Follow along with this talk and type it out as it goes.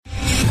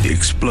The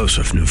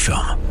explosive new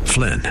film,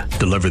 Flynn,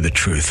 deliver the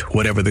truth,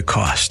 whatever the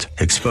cost.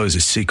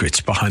 Exposes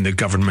secrets behind the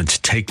government's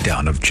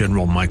takedown of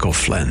General Michael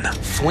Flynn.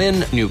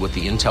 Flynn knew what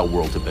the intel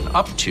world had been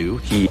up to.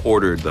 He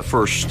ordered the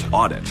first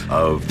audit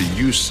of the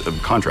use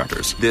of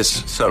contractors.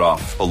 This set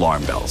off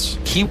alarm bells.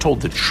 He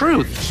told the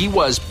truth. He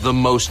was the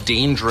most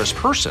dangerous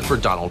person for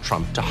Donald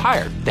Trump to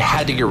hire. They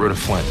had to get rid of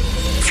Flynn.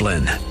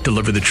 Flynn,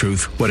 deliver the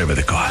truth, whatever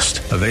the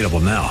cost. Available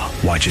now.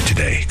 Watch it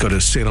today. Go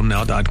to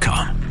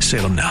salemnow.com.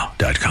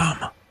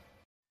 salemnow.com.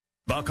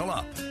 Buckle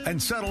up and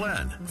settle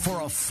in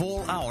for a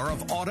full hour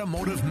of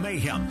automotive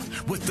mayhem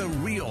with the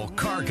real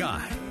car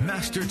guy,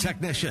 master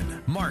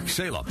technician, Mark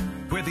Salem,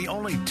 where the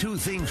only two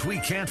things we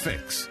can't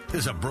fix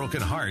is a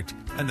broken heart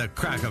and the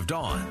crack of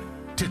dawn.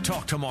 To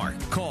talk to Mark,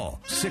 call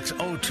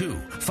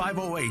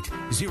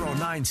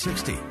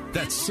 602-508-0960.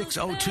 That's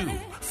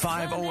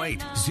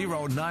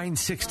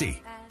 602-508-0960.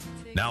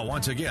 Now,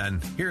 once again,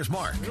 here's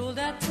Mark.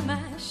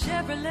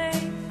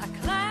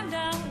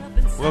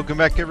 Welcome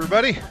back,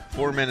 everybody.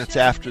 4 minutes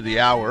after the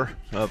hour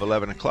of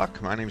 11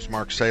 o'clock. My name is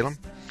Mark Salem,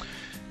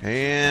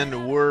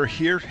 and we're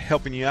here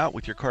helping you out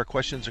with your car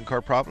questions and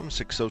car problems,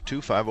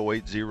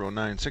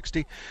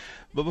 602-508-0960.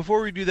 But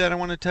before we do that, I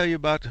want to tell you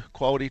about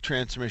Quality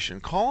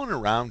Transmission. Calling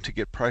around to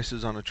get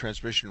prices on a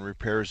transmission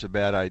repair is a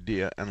bad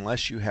idea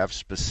unless you have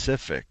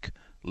specific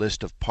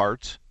list of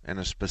parts and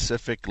a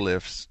specific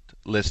list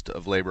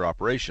of labor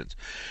operations.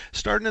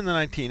 Starting in the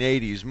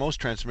 1980s,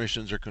 most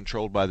transmissions are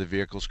controlled by the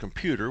vehicle's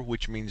computer,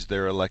 which means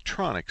they're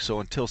electronic.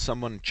 So until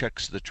someone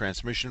checks the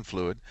transmission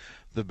fluid,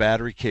 the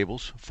battery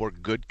cables for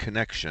good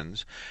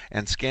connections,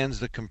 and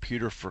scans the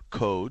computer for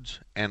codes,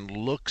 and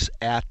looks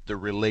at the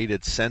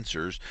related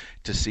sensors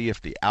to see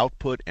if the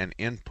output and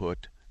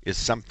input is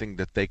something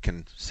that they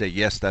can say,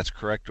 yes, that's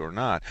correct or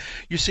not.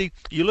 You see,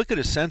 you look at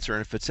a sensor,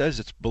 and if it says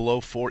it's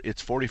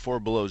it's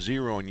 44 below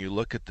zero, and you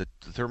look at the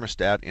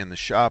thermostat in the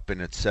shop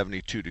and it's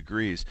 72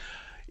 degrees,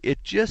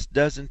 it just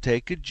doesn't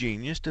take a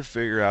genius to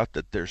figure out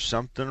that there's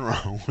something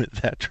wrong with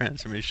that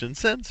transmission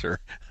sensor.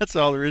 That's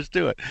all there is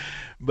to it.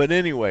 But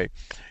anyway,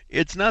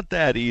 it's not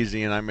that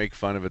easy, and I make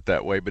fun of it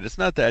that way, but it's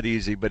not that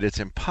easy, but it's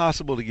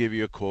impossible to give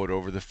you a quote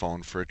over the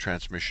phone for a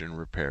transmission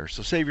repair.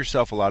 So save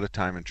yourself a lot of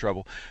time and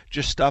trouble.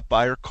 Just stop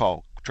by or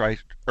call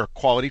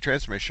Quality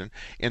Transmission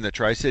in the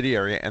Tri-City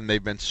area, and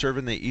they've been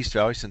serving the East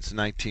Valley since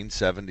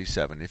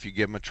 1977. If you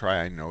give them a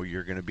try, I know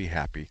you're going to be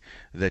happy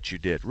that you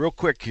did. Real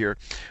quick here,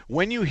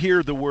 when you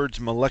hear the words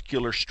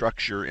molecular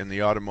structure in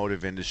the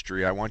automotive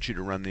industry, I want you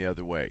to run the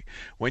other way.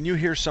 When you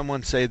hear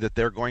someone say that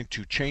they're going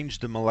to change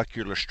the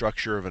molecular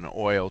structure of an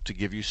oil to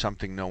give you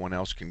something no one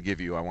else can give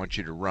you, I want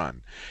you to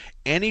run.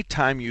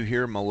 Anytime you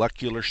hear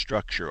molecular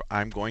structure,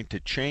 I'm going to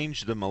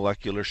change the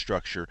molecular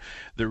structure.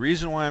 The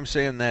reason why I'm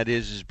saying that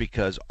is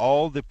because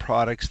all the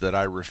products that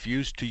I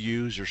refuse to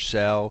use or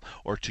sell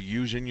or to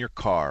use in your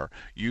car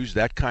use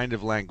that kind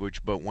of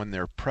language, but when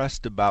they're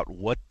pressed about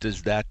what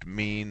does that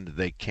mean,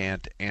 they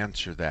can't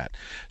answer that.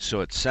 So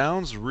it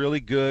sounds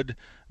really good,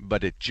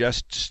 but it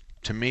just,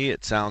 to me,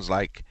 it sounds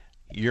like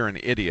you're an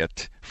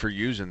idiot for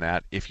using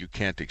that if you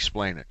can't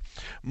explain it.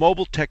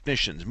 Mobile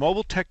technicians.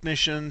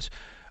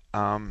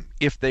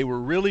 If they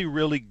were really,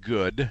 really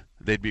good,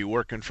 they'd be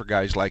working for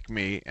guys like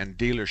me and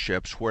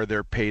dealerships where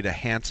they're paid a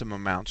handsome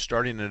amount,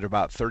 starting at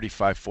about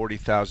 $35,000,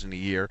 $40,000 a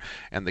year,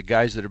 and the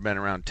guys that have been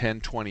around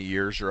 10, 20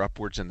 years are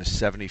upwards in the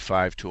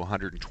 $75,000 to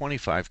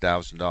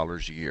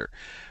 $125,000 a year.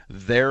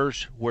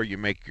 There's where you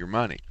make your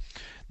money.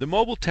 The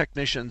mobile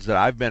technicians that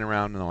I've been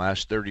around in the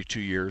last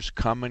 32 years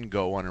come and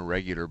go on a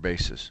regular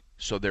basis,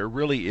 so there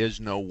really is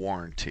no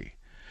warranty.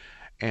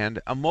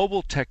 And a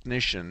mobile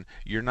technician,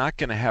 you're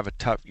going to have a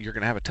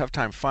tough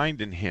time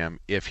finding him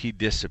if he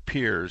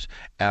disappears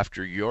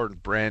after your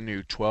brand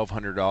new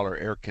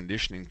 $1,200 air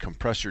conditioning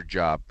compressor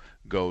job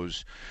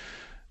goes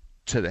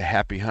to the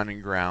happy hunting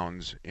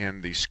grounds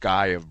in the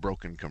sky of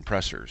broken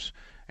compressors.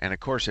 And of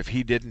course, if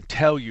he didn't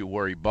tell you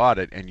where he bought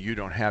it and you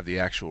don't have the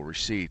actual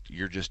receipt,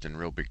 you're just in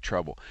real big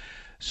trouble.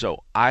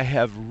 So I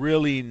have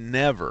really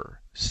never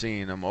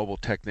seen a mobile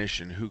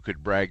technician who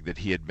could brag that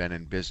he had been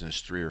in business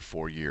 3 or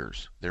 4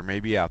 years. There may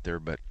be out there,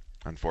 but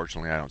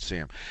unfortunately I don't see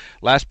them.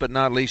 Last but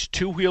not least,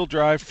 two-wheel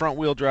drive,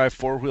 front-wheel drive,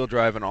 four-wheel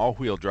drive, and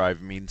all-wheel drive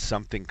means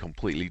something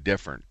completely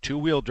different.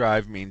 Two-wheel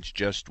drive means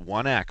just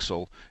one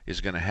axle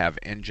is going to have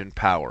engine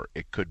power.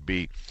 It could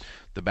be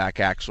the back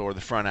axle or the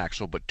front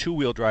axle, but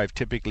two-wheel drive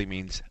typically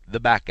means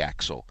the back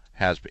axle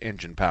has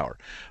engine power.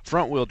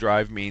 Front-wheel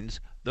drive means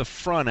the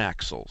front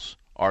axles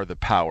are the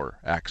power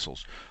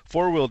axles.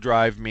 Four-wheel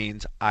drive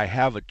means I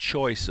have a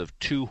choice of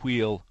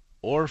two-wheel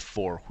or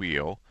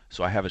four-wheel,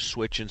 so I have a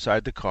switch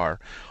inside the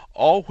car.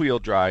 All-wheel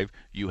drive,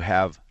 you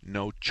have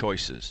no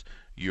choices.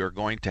 You're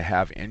going to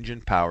have engine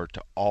power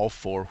to all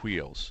four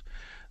wheels.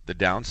 The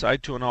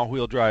downside to an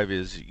all-wheel drive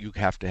is you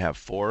have to have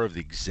 4 of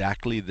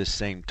exactly the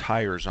same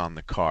tires on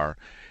the car.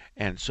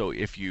 And so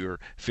if you're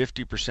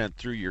 50%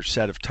 through your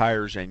set of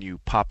tires and you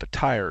pop a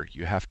tire,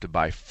 you have to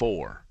buy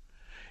 4.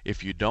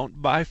 If you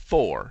don't buy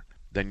 4,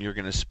 then you're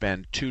going to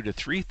spend $2,000 to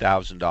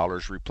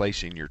 $3,000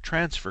 replacing your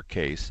transfer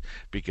case,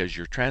 because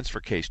your transfer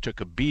case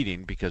took a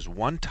beating because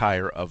one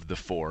tire of the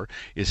 4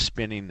 is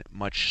spinning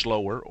much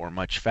slower or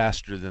much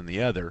faster than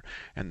the other,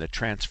 and the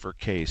transfer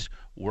case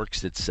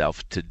works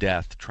itself to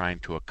death trying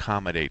to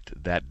accommodate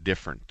that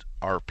different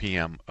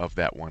RPM of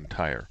that one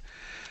tire.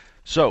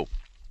 So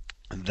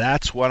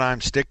that's what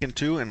I'm sticking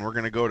to, and we're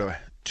going to go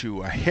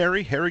to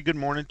Harry. Harry, good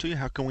morning to you.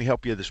 How can we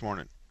help you this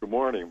morning? Good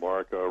morning,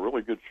 Mark.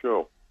 Really good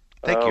show.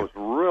 Thank you. I was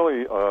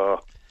really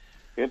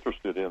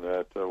interested in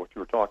that, what you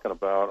were talking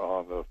about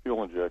on the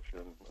fuel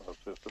injection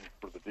system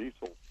for the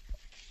diesel,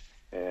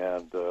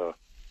 and the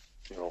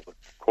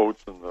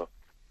quotes and the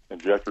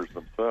injectors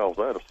themselves.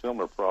 I had a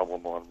similar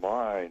problem on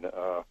mine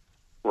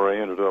where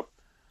I ended up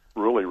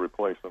really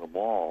replacing them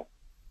all.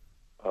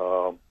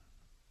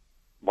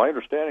 My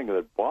understanding is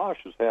that Bosch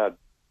has had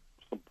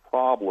some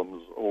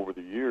problems over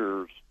the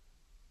years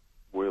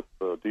with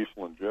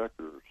diesel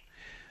injectors.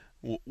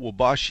 Well,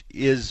 Bosch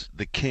is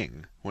the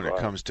king when Right. it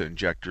comes to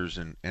injectors,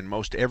 and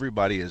most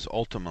everybody is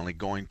ultimately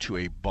going to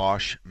a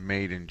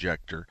Bosch-made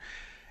injector.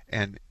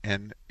 And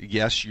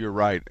yes, you're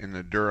right. In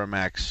the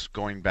Duramax,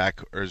 going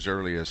back as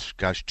early as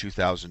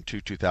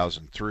 2002,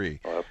 2003.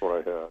 That's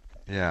what I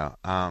had.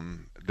 Yeah,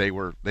 they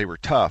were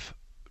tough.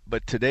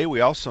 But today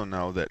we also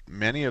know that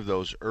many of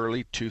those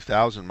early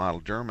 2000 model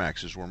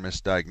Duramaxes were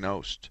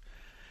misdiagnosed.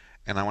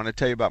 And I want to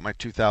tell you about my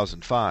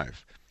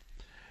 2005.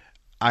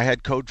 I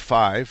had code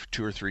 5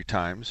 2 or 3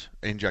 times,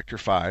 injector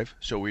 5,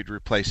 so we'd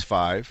replace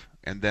 5,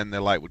 and then the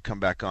light would come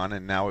back on,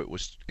 and now it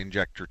was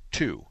injector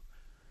 2.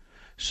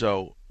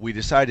 So we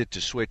decided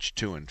to switch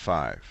 2 and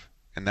 5.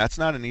 And that's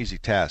not an easy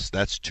task.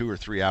 That's 2 or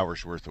 3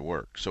 hours worth of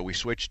work. So we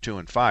switched 2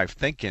 and 5,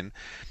 thinking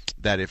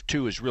that if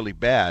 2 is really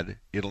bad,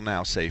 it'll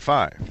now say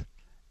 5.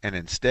 And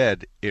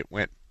instead, it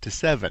went to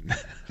 7.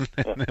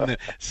 And then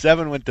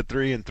 7 went to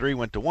 3, and 3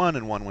 went to 1,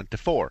 and 1 went to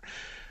 4.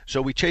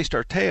 So we chased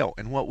our tail,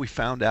 and what we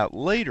found out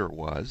later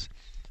was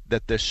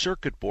that the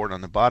circuit board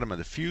on the bottom of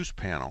the fuse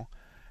panel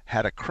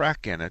had a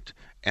crack in it,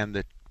 and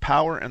the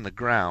power and the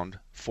ground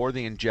for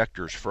the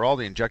injectors, for all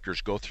the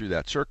injectors, go through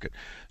that circuit.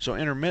 So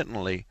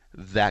intermittently,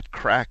 that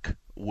crack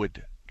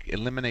would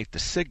eliminate the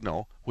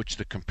signal, which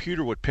the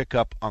computer would pick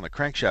up on the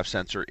crankshaft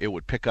sensor. It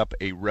would pick up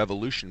a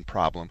revolution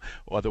problem.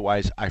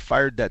 Otherwise, I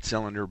fired that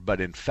cylinder, but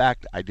in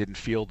fact, I didn't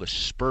feel the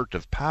spurt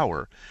of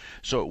power.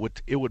 So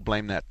it would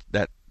blame that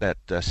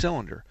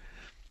cylinder.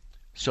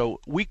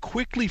 So we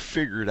quickly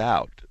figured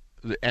out,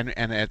 and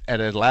at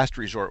a last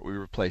resort, we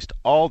replaced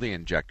all the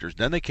injectors.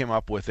 Then they came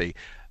up with the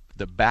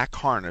back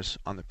harness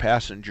on the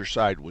passenger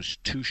side was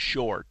too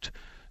short.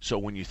 So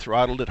when you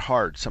throttled it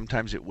hard,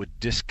 sometimes it would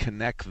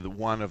disconnect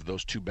one of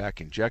those 2 back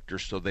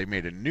injectors. So they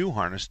made a new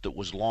harness that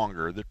was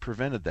longer that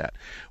prevented that.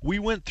 We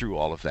went through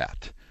all of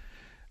that.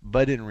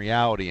 But in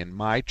reality, in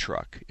my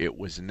truck, it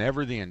was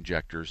never the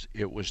injectors.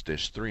 It was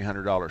this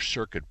 $300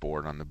 circuit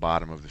board on the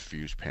bottom of the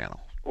fuse panel.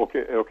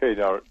 Okay.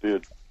 Now,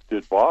 did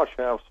Bosch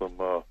have some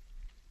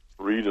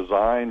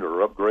redesigned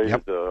or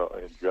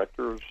upgraded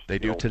injectors? They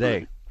do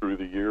today. Through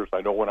the years,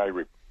 I know when I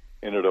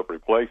ended up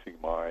replacing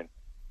mine,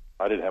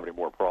 I didn't have any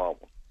more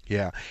problems.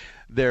 Yeah,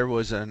 there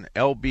was an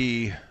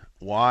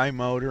LB-Y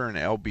motor, an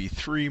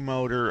LB3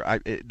 motor.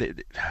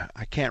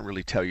 I can't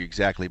really tell you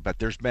exactly, but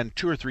there's been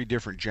 2 or 3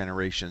 different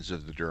generations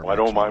of the Duramax. Well,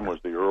 I know mine motor. was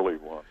the early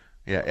one.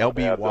 Yeah,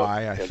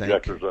 LB-Y, I think.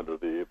 Injectors under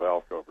the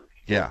valve covers.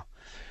 Yeah.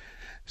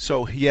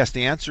 So, yes,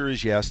 the answer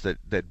is yes,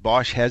 that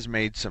Bosch has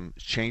made some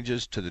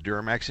changes to the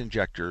Duramax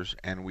injectors,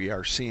 and we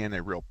are seeing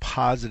a real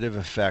positive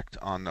effect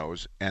on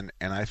those. And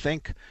I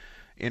think,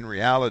 in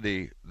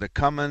reality, the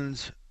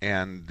Cummins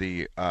and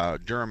the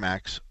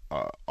Duramax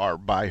are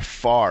by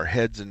far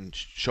heads and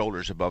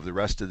shoulders above the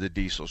rest of the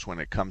diesels when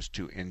it comes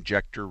to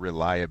injector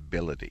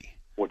reliability.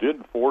 Well,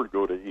 didn't Ford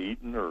go to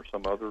Eaton or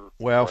some other?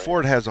 Well, brand?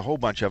 Ford has a whole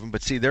bunch of them,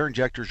 but see, their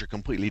injectors are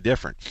completely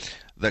different.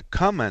 The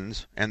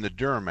Cummins and the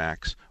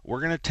Duramax,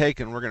 we're going to take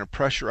and we're going to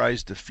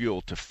pressurize the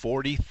fuel to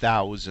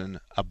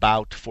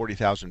about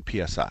 40,000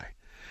 psi.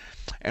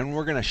 And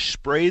we're going to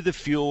spray the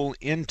fuel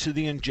into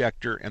the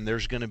injector, and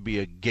there's going to be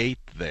a gate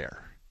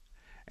there.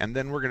 And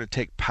then we're going to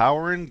take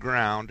power and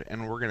ground,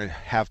 and we're going to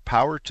have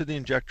power to the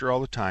injector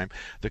all the time.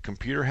 The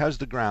computer has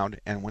the ground,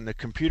 and when the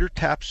computer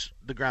taps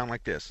the ground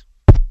like this,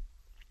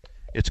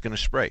 it's going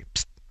to spray.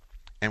 Psst.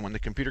 And when the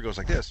computer goes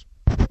like this,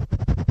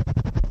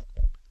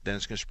 then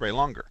it's going to spray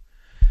longer.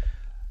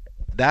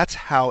 That's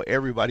how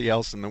everybody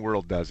else in the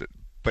world does it,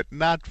 but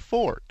not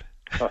Ford.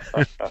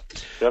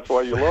 That's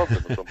why you love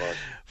them so much.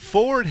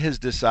 Ford has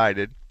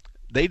decided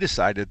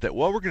that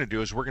what we're going to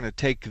do is we're going to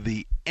take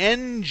the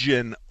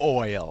engine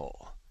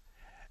oil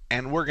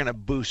and we're going to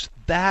boost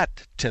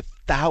that to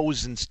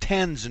thousands,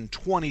 10s and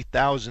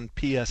 20,000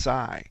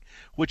 psi,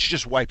 which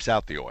just wipes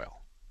out the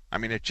oil. I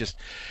mean,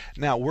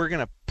 now we're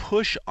going to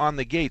push on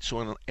the gate.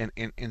 So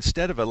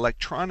instead of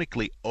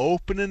electronically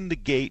opening the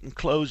gate and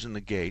closing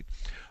the gate,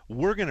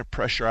 we're going to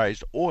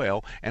pressurize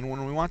oil. And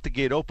when we want the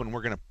gate open,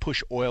 we're going to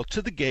push oil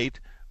to the gate.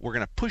 We're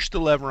going to push the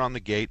lever on the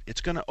gate. It's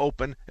going to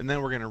open, and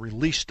then we're going to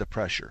release the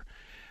pressure.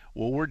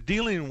 Well, we're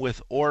dealing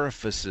with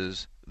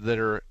orifices that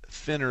are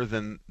thinner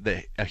than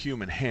a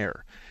human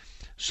hair.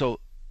 So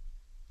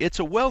it's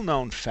a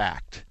well-known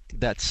fact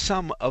that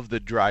some of the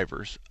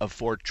drivers of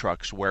Ford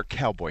trucks wear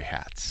cowboy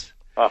hats.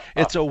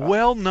 It's a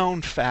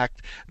well-known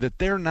fact that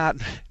they're not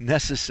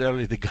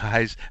necessarily the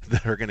guys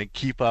that are going to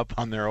keep up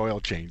on their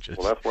oil changes.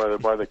 Well, that's why they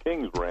buy the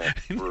King's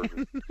Ranch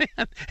version.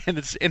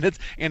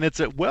 and it's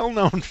a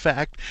well-known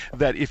fact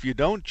that if you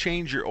don't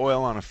change your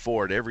oil on a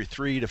Ford every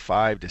 3 to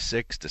 5 to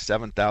 6 to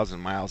 7,000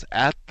 miles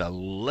at the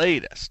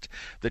latest,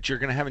 that you're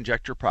going to have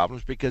injector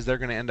problems, because they're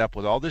going to end up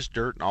with all this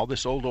dirt and all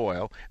this old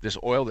oil, this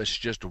oil that's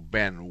just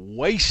been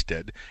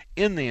wasted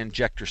in the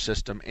injector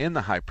system, in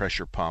the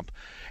high-pressure pump.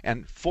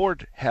 And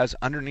Ford has,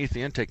 underneath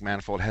the intake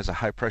manifold, has a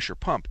high-pressure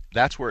pump.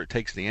 That's where it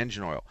takes the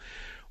engine oil.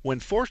 When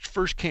Ford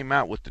first came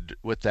out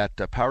with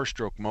that Power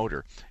Stroke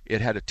motor,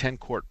 it had a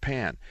 10-quart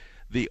pan.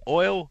 The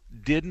oil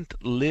didn't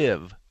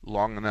live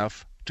long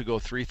enough to go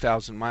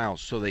 3,000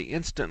 miles, so they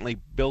instantly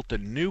built a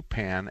new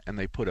pan, and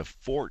they put a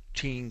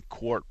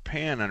 14-quart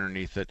pan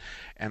underneath it.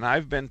 And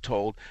I've been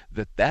told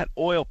that that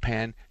oil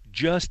pan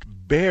just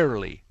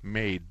barely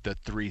made the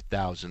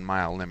 3,000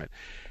 mile limit.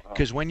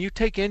 Because when you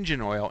take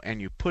engine oil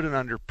and you put it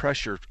under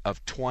pressure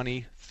of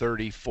 20,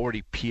 30,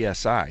 40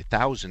 psi,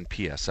 1,000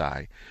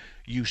 psi,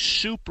 you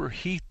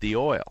superheat the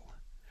oil.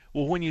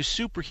 Well, when you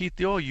superheat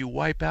the oil, you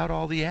wipe out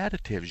all the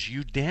additives.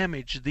 You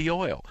damage the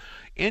oil.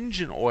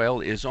 Engine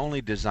oil is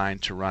only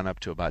designed to run up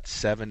to about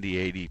 70,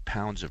 80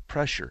 pounds of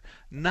pressure,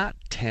 not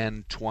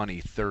 10,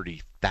 20,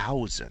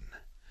 30,000.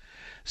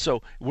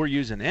 So we're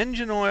using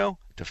engine oil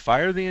to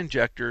fire the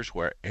injectors,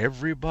 where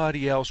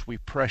everybody else, we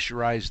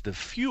pressurize the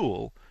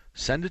fuel,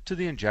 send it to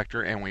the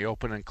injector, and we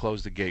open and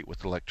close the gate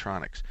with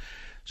electronics.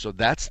 So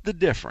that's the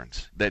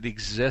difference that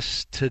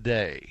exists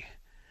today.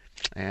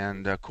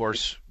 And of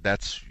course,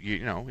 that's,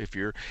 if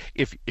you're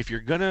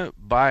gonna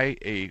buy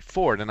a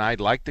Ford, and I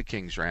like the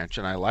King's Ranch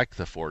and I like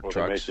the Ford trucks.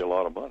 They make you a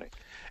lot of money.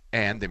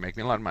 And they make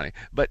me a lot of money.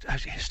 But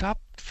stop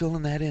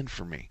filling that in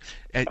for me.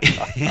 But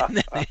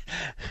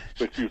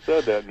you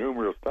said that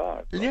numerous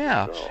times.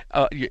 Yeah,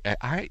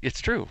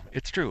 it's true.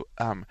 It's true.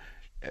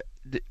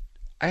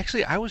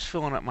 Actually, I was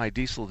filling up my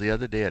diesel the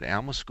other day at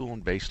Alma School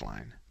and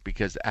Baseline,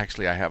 because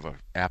actually I have an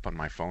app on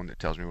my phone that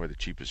tells me where the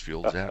cheapest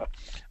fuel is at.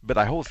 But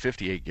I hold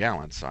 58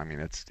 gallons, so I mean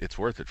it's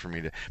worth it for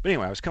me to. But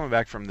anyway, I was coming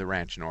back from the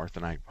ranch north,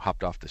 and I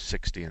hopped off the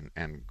 60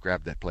 and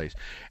grabbed that place.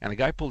 And a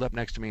guy pulled up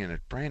next to me in a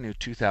brand new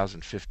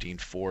 2015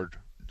 Ford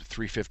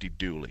 350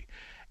 dually.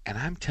 And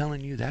I'm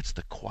telling you, that's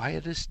the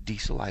quietest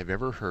diesel I've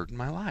ever heard in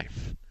my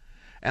life.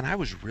 And I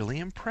was really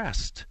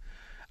impressed.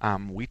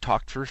 We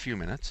talked for a few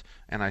minutes,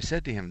 and I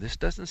said to him, "This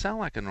doesn't sound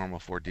like a normal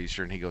Ford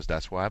diesel." And he goes,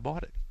 "That's why I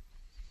bought it."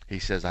 He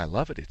says, "I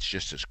love it. It's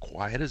just as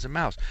quiet as a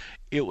mouse."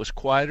 It was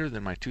quieter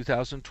than my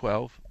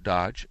 2012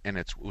 Dodge, and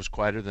it was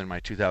quieter than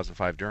my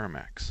 2005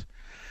 Duramax.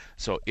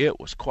 So it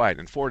was quiet,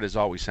 and Ford has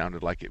always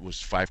sounded like it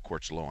was 5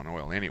 quarts low on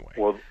oil anyway.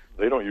 Well,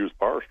 they don't use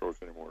Power Strokes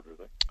anymore, do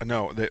they?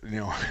 No, they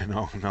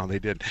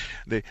did.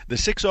 The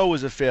 6.0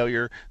 was a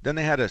failure. Then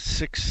they had a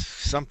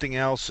 6-something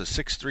else, a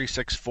 6.3,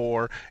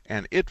 6.4,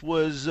 and it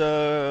was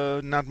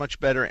not much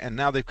better. And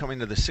now they've come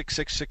into the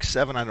 6.6,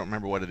 6.7. I don't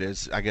remember what it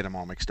is. I get them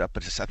all mixed up,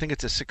 but I think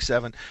it's a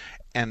 6.7.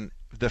 And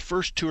the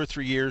first 2 or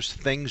 3 years,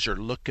 things are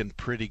looking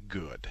pretty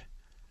good.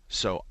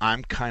 So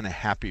I'm kind of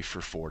happy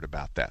for Ford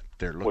about that.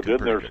 They're looking pretty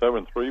good. Well, didn't their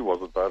 7.3,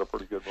 wasn't that a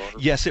pretty good motor?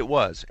 Yes, it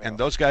was. Yeah. And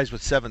those guys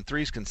with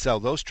 7.3s can sell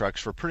those trucks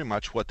for pretty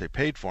much what they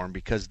paid for them,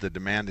 because the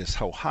demand is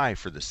so high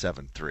for the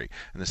 7.3.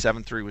 And the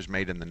 7.3 was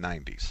made in the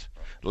 90s,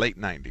 late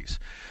 90s.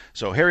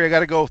 So, Harry, I got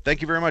to go.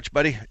 Thank you very much,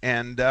 buddy.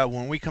 And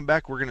when we come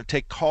back, we're going to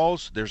take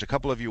calls. There's a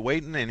couple of you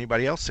waiting.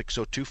 Anybody else?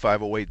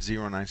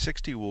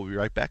 602-508-0960. We'll be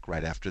right back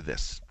right after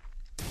this.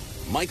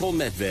 Michael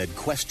Medved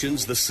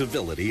questions the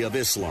civility of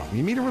Islam.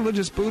 You meet a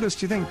religious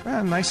Buddhist, you think,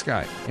 nice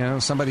guy.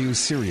 Somebody who's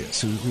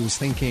serious, who's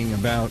thinking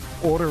about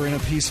order in a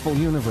peaceful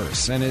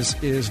universe and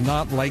is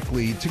not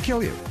likely to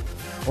kill you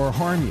or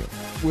harm you.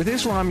 With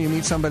Islam, you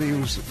meet somebody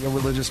who's a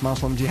religious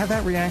Muslim. Do you have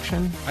that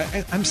reaction?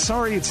 I'm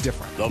sorry, it's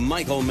different. The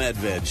Michael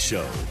Medved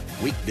Show.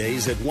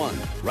 Weekdays at 1,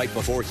 right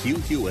before Hugh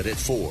Hewitt at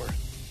 4.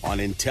 On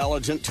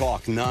Intelligent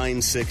Talk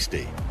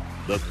 960.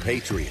 The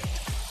Patriot.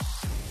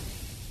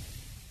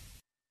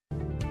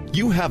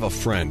 You have a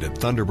friend at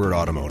Thunderbird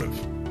Automotive,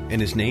 and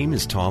his name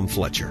is Tom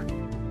Fletcher.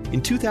 In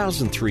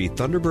 2003,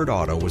 Thunderbird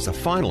Auto was a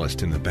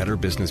finalist in the Better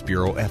Business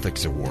Bureau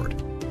Ethics Award.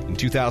 In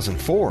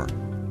 2004,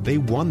 they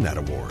won that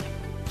award.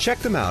 Check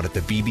them out at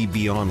the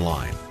BBB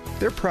online.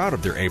 They're proud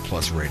of their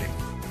A-plus rating.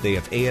 They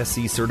have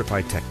ASE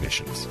certified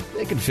technicians.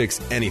 They can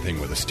fix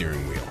anything with a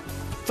steering wheel.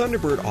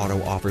 Thunderbird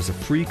Auto offers a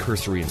free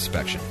cursory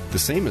inspection, the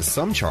same as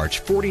some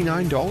charge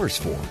 $49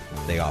 for.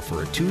 They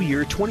offer a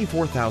 2-year,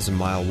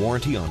 24,000-mile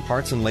warranty on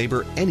parts and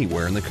labor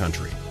anywhere in the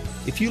country.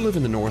 If you live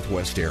in the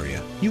Northwest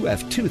area, you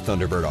have 2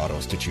 Thunderbird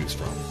Autos to choose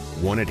from.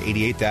 One at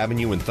 88th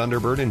Avenue in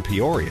Thunderbird in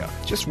Peoria,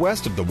 just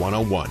west of the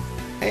 101.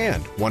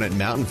 And one at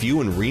Mountain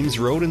View and Reams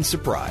Road in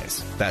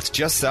Surprise. That's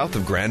just south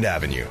of Grand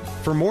Avenue.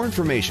 For more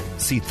information,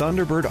 see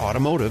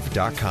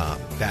ThunderbirdAutomotive.com.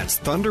 That's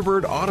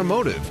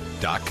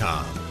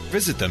ThunderbirdAutomotive.com.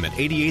 Visit them at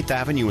 88th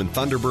Avenue in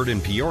Thunderbird in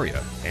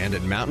Peoria and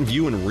at Mountain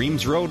View and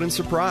Reams Road in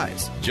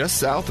Surprise, just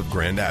south of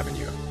Grand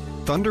Avenue.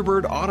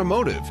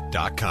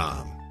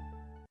 ThunderbirdAutomotive.com.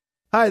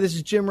 Hi, this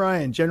is Jim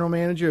Ryan, General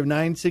Manager of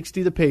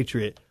 960 The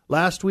Patriot.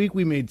 Last week,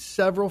 we made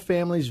several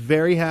families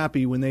very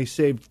happy when they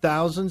saved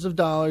thousands of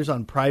dollars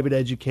on private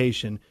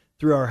education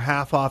through our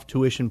half-off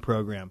tuition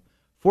program.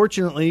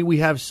 Fortunately, we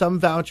have some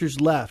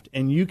vouchers left,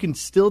 and you can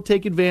still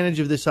take advantage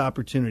of this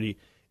opportunity.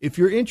 If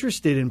you're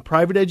interested in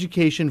private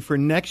education for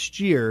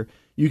next year,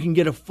 you can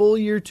get a full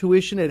year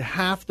tuition at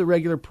half the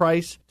regular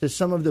price to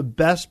some of the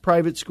best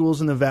private schools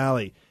in the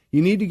Valley.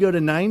 You need to go to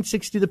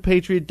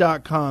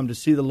 960thepatriot.com to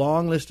see the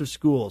long list of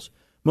schools.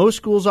 Most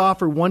schools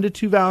offer 1 to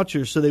 2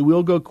 vouchers, so they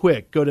will go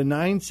quick. Go to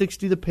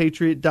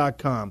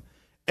 960thepatriot.com.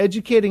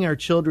 Educating our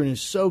children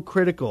is so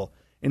critical,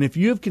 and if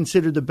you have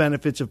considered the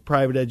benefits of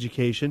private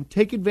education,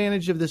 take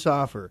advantage of this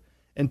offer.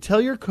 And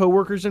tell your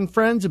coworkers and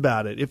friends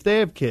about it. If they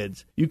have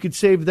kids, you could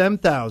save them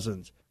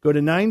thousands. Go to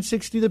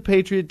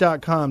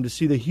 960thepatriot.com to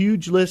see the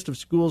huge list of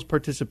schools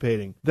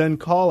participating. Then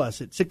call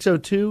us at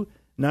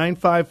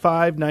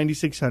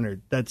 602-955-9600.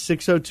 That's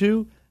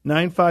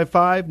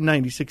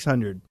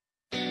 602-955-9600.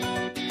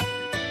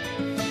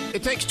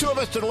 It takes two of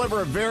us to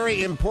deliver a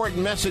very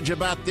important message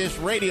about this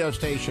radio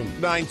station,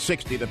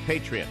 960 The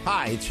Patriot.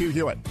 Hi, it's Hugh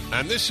Hewitt.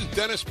 And this is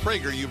Dennis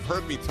Prager. You've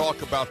heard me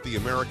talk about the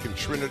American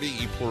Trinity,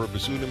 E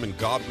Pluribus Unum, and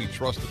God We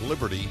Trust and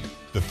Liberty,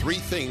 the three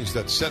things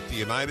that set the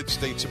United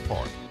States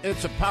apart.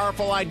 It's a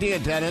powerful idea,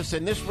 Dennis,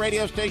 and this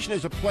radio station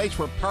is a place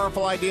where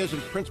powerful ideas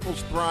and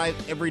principles thrive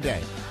every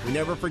day. We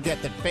never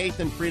forget that faith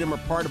and freedom are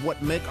part of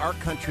what make our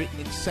country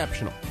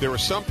exceptional. There are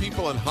some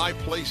people in high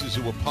places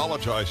who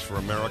apologize for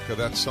America.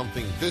 That's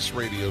something this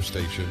radio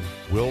station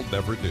will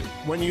never do.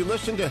 When you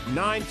listen to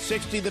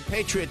 960 The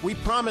Patriot, we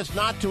promise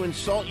not to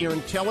insult your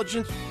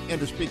intelligence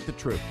and to speak the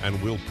truth.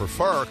 And we'll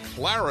prefer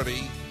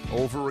clarity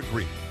over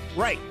agreement.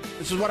 Right.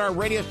 This is what our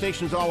radio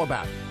station is all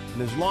about.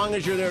 And as long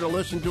as you're there to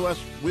listen to us,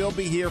 we'll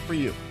be here for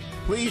you.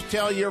 Please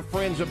tell your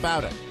friends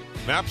about it.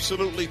 And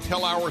absolutely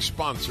tell our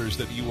sponsors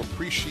that you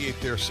appreciate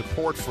their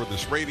support for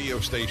this radio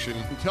station,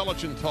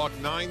 Intelligent Talk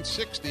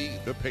 960,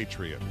 The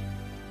Patriot.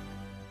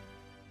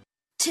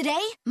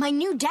 Today, my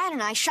new dad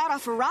and I shot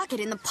off a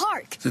rocket in the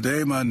park.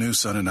 Today, my new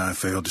son and I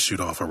failed to shoot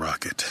off a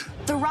rocket.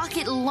 The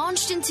rocket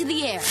launched into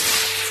the air.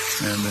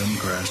 And then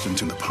crashed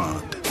into the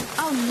pond.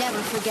 I'll never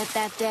forget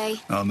that day.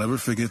 I'll never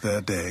forget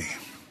that day,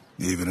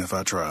 even if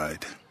I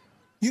tried.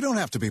 You don't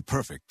have to be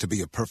perfect to be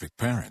a perfect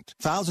parent.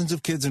 Thousands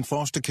of kids in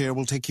foster care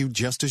will take you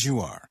just as you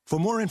are. For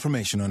more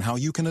information on how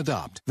you can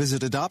adopt,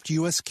 visit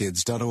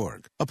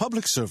adoptuskids.org. A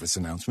public service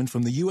announcement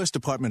from the U.S.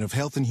 Department of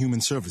Health and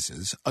Human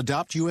Services,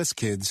 Adopt U.S.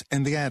 Kids,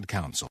 and the Ad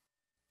Council.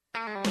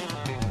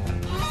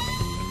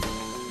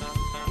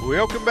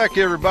 Welcome back,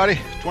 everybody.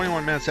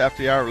 21 minutes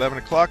after the hour, 11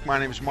 o'clock. My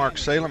name is Mark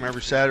Salem.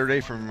 Every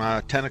Saturday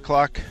from 10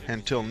 o'clock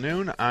until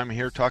noon, I'm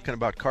here talking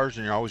about cars,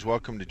 and you're always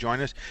welcome to join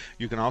us.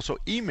 You can also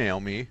email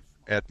me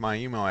at my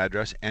email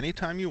address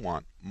anytime you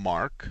want,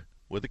 Mark,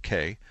 with a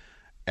K,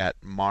 at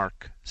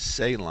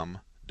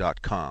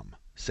marksalem.com.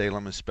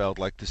 Salem is spelled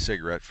like the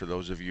cigarette, for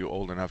those of you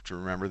old enough to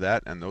remember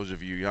that, and those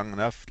of you young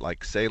enough,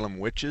 like Salem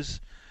witches,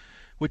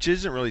 which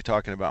isn't really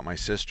talking about my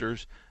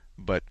sisters,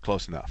 but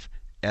close enough.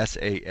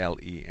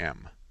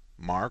 S-A-L-E-M.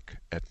 Mark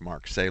at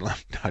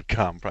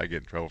marksalem.com. Probably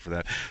get in trouble for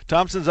that.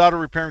 Thompson's Auto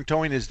Repair and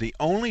Towing is the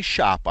only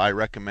shop I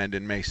recommend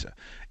in Mesa.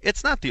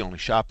 It's not the only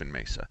shop in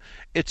Mesa.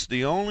 It's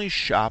the only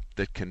shop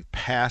that can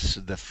pass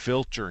the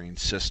filtering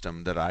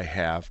system that I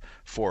have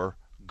for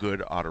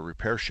good auto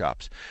repair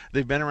shops.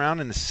 They've been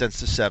around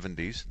since the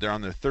 70s. They're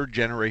on their third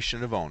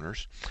generation of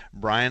owners.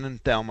 Brian and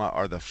Thelma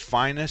are the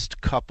finest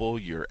couple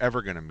you're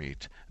ever going to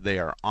meet. They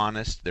are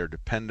honest, they're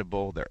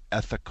dependable, they're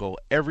ethical.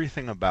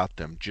 Everything about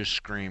them just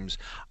screams,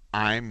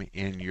 I'm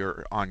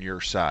on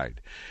your side.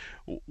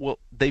 Well,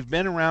 they've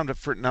been around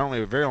for not only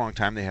a very long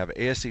time, they have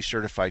ASE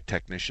certified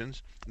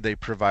technicians. They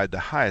provide the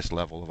highest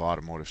level of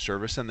automotive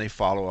service, and they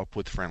follow up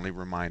with friendly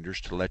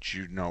reminders to let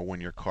you know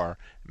when your car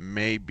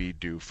may be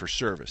due for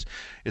service.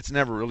 It's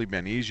never really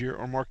been easier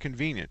or more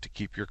convenient to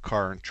keep your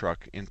car and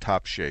truck in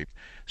top shape.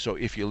 So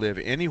if you live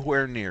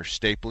anywhere near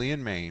Stapley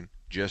in Maine,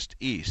 just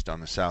east on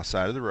the south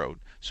side of the road,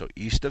 so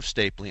east of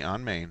Stapley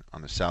on Maine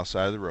on the south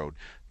side of the road,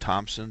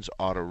 Thompson's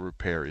Auto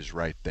Repair is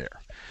right there.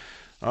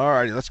 All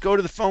righty, let's go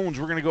to the phones.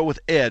 We're going to go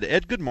with Ed.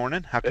 Ed, good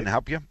morning. How can I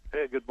help you?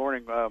 Hey, good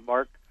morning,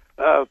 Mark.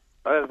 I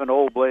have an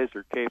old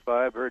Blazer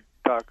K5. Heard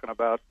talking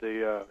about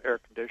the air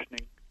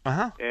conditioning.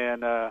 Uh-huh.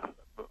 And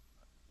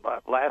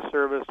last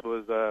service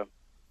was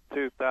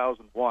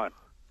 2001.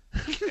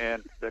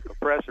 And the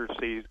compressor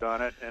seized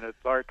on it, and it's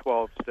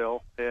R12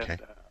 still. And okay.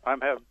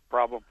 I'm having a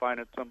problem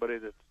finding somebody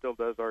that still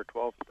does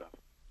R12 stuff.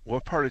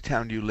 What part of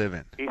town do you live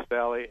in? East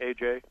Valley,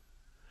 AJ.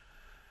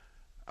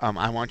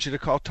 I want you to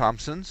call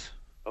Thompson's.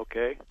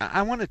 Okay.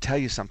 I want to tell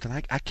you something.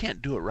 I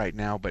can't do it right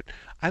now, but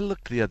I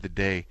looked the other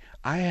day.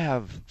 I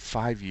have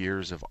 5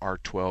 years of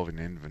R12 in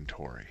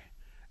inventory,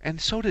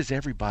 and so does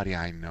everybody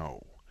I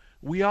know.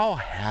 We all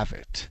have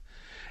it.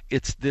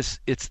 it's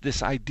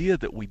this idea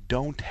that we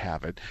don't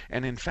have it,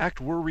 and in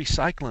fact we're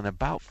recycling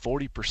about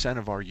 40%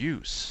 of our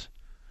use.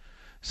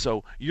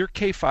 So your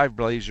K5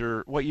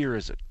 Blazer, what year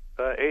is it?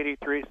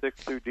 83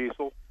 6.2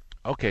 diesel.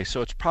 Okay, so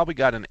it's probably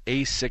got an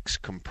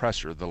A6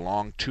 compressor, the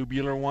long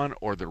tubular one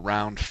or the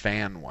round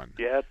fan one?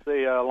 Yeah, it's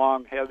the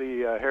long,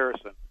 heavy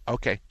Harrison.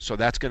 Okay, so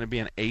that's going to be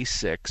an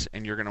A6,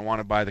 and you're going to want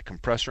to buy the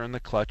compressor and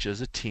the clutch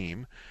as a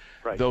team.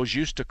 Right. Those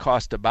used to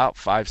cost about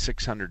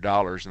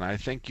 $500-600, and I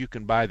think you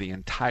can buy the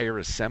entire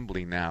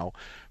assembly now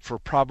for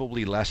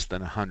probably less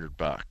than $100.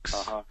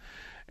 Uh-huh.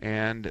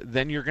 And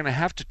then you're going to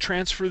have to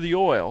transfer the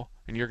oil,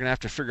 and you're going to have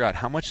to figure out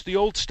how much the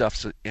old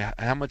stuff's,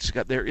 how much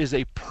got. There is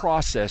a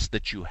process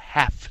that you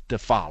have to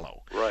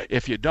follow. Right.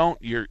 If you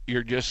don't, you're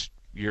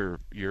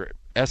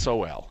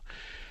SOL.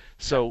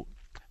 So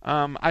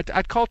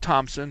I'd call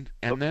Thompson,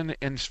 and then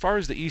and as far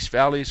as the East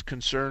Valley is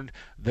concerned,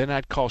 then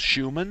I'd call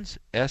Schumann's,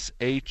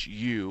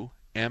 SHUMANS,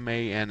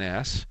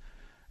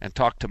 and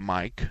talk to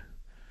Mike.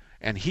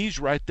 And he's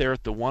right there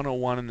at the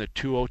 101 and the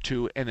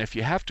 202. And if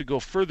you have to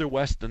go further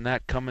west than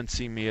that, come and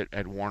see me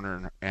at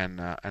Warner and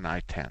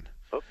I-10.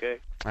 Okay.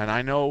 And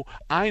I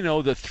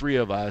know the three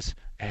of us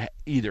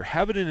either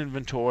have it in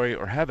inventory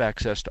or have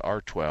access to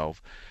R12.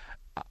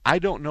 I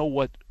don't know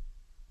what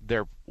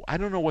their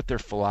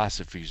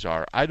philosophies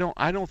are. I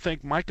don't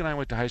think Mike and I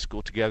went to high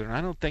school together, and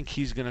I don't think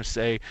he's going to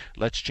say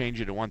let's change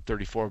it to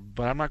 134.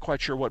 But I'm not quite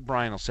sure what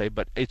Brian will say.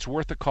 But it's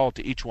worth a call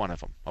to each one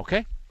of them.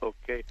 Okay.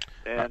 Okay.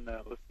 And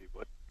let's see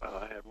what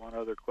I had one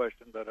other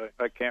question, but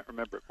I can't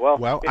remember it.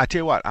 Well, I tell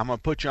you what, I'm going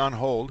to put you on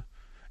hold.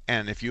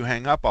 And if you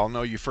hang up, I'll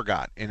know you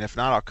forgot. And if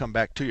not, I'll come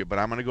back to you. But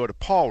I'm going to go to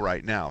Paul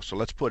right now. So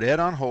let's put Ed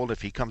on hold.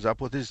 If he comes up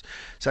with his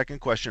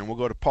second question, we'll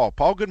go to Paul.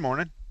 Paul, good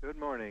morning. Good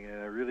morning,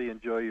 and I really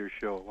enjoy your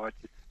show.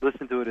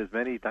 Listen to it as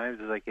many times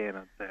as I can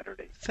on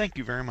Saturday. Thank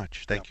you very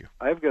much. Thank you.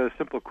 I've got a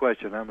simple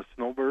question. I'm a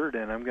snowbird,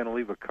 and I'm going to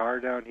leave a car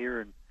down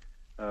here in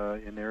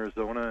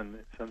Arizona in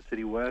Sun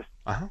City West.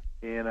 Uh-huh.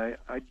 And I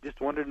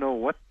just wanted to know,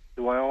 what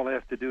do I all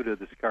have to do to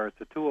this car?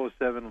 It's a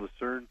 207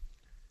 Lucerne.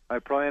 I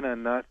plan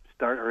on not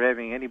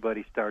having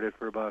anybody start it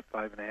for about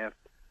 5.5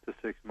 to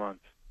 6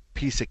 months.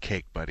 Piece of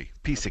cake, buddy.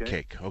 Piece of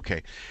cake.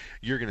 Okay.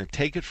 You're going to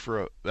take it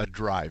for a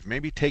drive.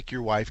 Maybe take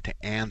your wife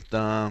to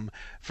Anthem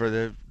for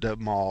the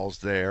malls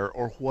there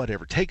or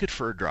whatever. Take it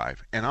for a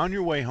drive. And on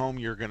your way home,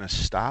 you're going to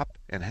stop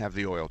and have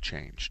the oil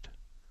changed.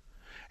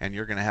 And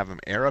you're going to have them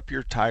air up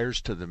your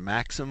tires to the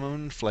maximum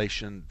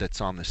inflation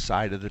that's on the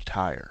side of the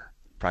tire,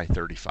 probably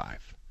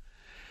 35.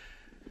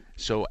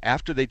 So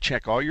after they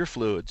check all your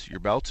fluids, your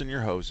belts and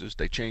your hoses,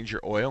 they change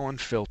your oil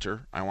and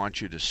filter. I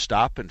want you to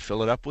stop and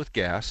fill it up with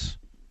gas,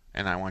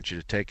 and I want you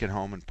to take it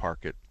home and park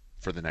it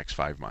for the next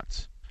 5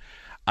 months.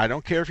 I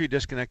don't care if you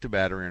disconnect the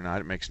battery or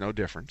not. It makes no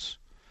difference.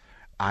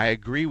 I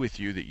agree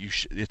with you that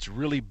it's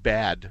really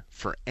bad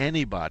for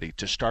anybody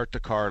to start the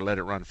car, let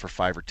it run for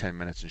 5 or 10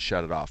 minutes and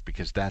shut it off,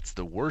 because that's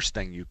the worst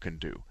thing you can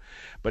do.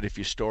 But if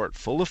you store it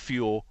full of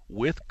fuel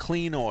with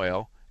clean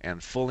oil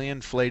and fully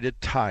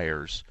inflated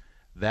tires,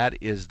 that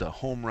is the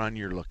home run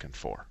you're looking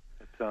for.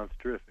 That sounds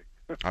terrific.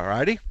 All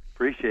righty?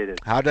 Appreciate it.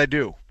 How'd I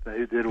do?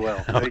 You did well.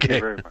 Thank you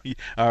very much.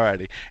 All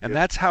righty. And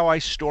that's how I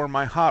store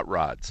my hot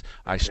rods.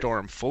 I store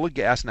them full of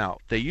gas. Now,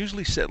 they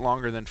usually sit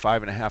longer than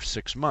 5.5,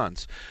 6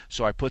 months,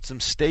 so I put them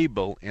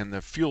stable in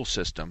the fuel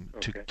system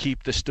to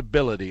keep the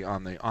stability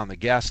on the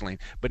gasoline.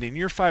 But in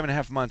your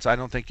 5.5 months, I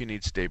don't think you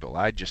need stable.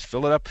 I just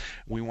fill it up.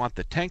 We want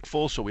the tank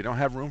full so we don't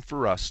have room for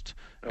rust,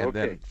 and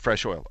then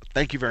fresh oil.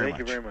 Thank you very much.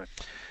 Thank you very much.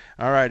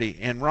 All righty.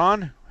 And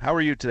Ron, how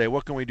are you today?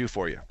 What can we do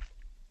for you?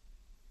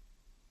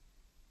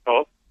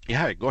 Hello?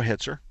 Yeah, go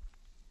ahead, sir.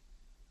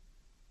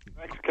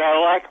 Thanks,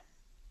 Cadillac.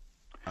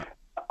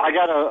 I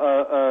got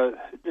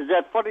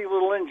that funny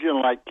little engine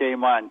light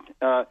came on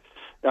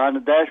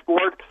the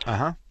dashboard.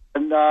 Uh-huh.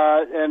 And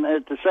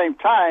at the same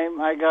time,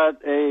 I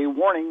got a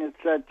warning that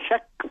said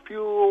check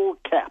fuel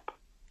cap.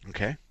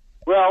 Okay.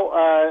 Well,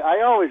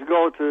 I always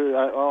go to,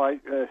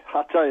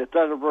 I'll tell you,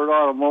 Thunderbird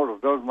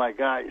Automotive, those are my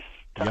guys.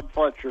 Tom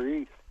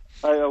Fletcher,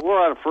 we're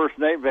on a first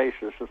name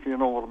basis, if you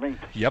know what I mean.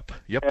 Yep.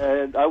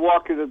 And I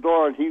walk in the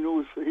door, and he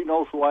knows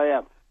who I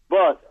am.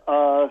 But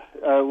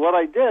what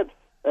I did,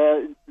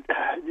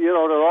 they're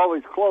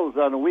always closed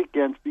on the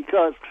weekends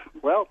because,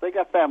 well, they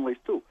got families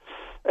too.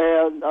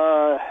 And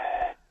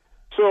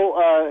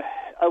so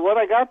when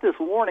I got this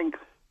warning,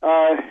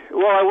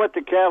 I went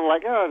to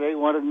Cadillac. They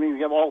wanted me to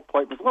get all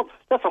appointments. Well,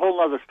 that's a whole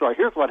other story.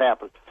 Here's what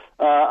happened.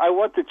 I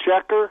went to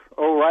Checker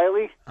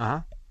O'Reilly,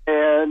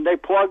 and they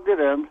plugged it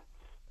in.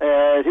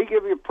 And he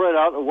gave me a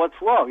printout of what's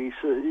wrong. He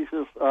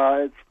says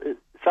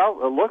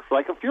it looks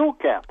like a fuel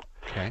cap.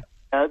 Okay.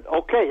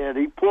 And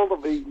he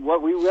pulled we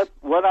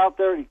went out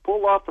there. And he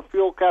pulled off the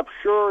fuel cap.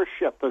 Sure as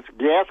shit, this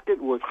gasket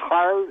was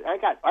hard.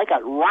 I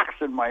got rocks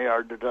in my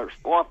yard that are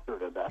softer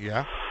than that.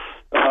 Yeah.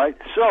 All right.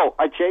 So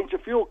I changed the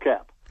fuel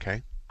cap.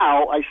 Okay.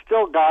 Now I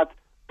still got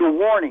the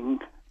warning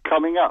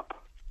coming up.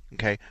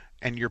 Okay.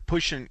 And you're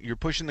pushing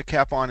the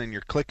cap on, and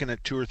you're clicking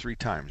it 2 or 3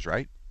 times,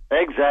 right?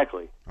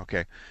 Exactly.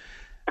 Okay.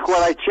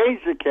 when I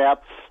changed the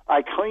cap,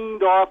 I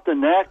cleaned off the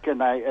neck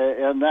and I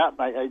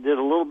did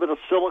a little bit of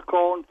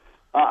silicone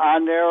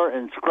on there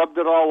and scrubbed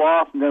it all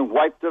off and then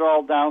wiped it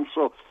all down.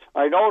 So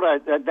I know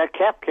that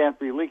cap can't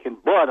be leaking,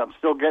 but I'm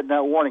still getting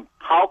that warning.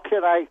 How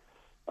can I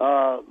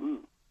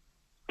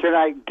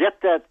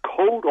get that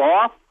coat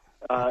off?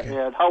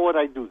 And how would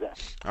I do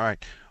that? All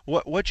right.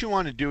 What you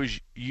want to do is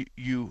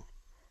you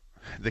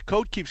the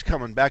code keeps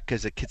coming back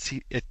because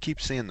it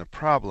keeps seeing the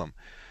problem.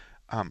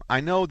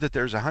 I know that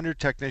there's 100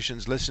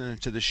 technicians listening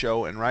to the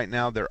show, and right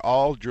now they're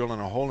all drilling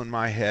a hole in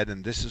my head,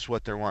 and this is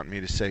what they're wanting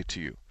me to say to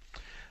you.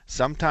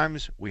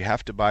 Sometimes we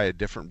have to buy a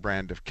different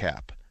brand of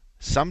cap.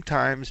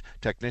 Sometimes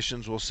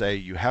technicians will say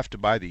you have to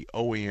buy the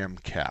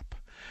OEM cap.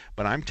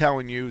 But I'm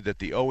telling you that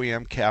the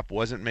OEM cap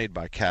wasn't made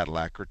by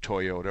Cadillac or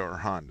Toyota or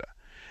Honda.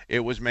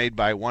 It was made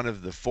by one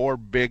of the 4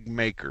 big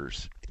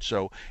makers.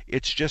 So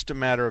it's just a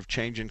matter of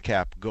changing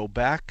cap. Go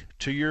back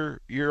to your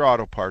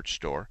auto parts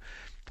store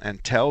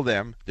and tell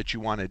them that you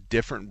want a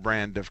different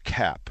brand of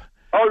cap.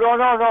 Oh,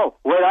 no.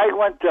 When I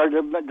went there,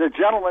 the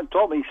gentleman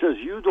told me, he says,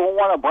 you don't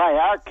want to buy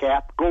our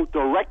cap. Go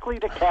directly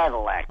to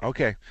Cadillac.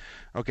 Okay.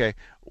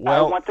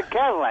 Well, I went to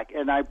Cadillac,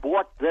 and I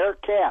bought their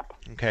cap.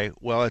 Okay.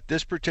 Well, at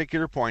this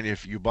particular point,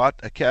 if you bought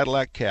a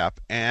Cadillac cap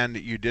and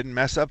you didn't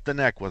mess up the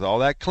neck with all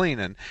that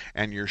cleaning,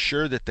 and you're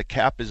sure that the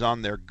cap is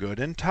on there good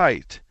and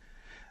tight,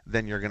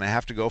 then you're going to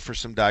have to go for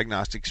some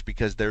diagnostics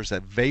because there's a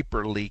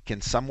vapor leak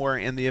in somewhere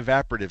in the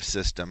evaporative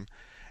system,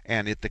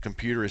 and the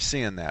computer is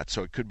seeing that.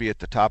 So it could be at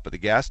the top of the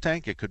gas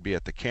tank, it could be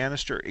at the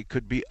canister, it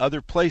could be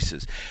other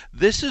places.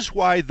 This is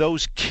why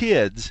those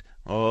kids,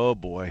 oh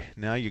boy,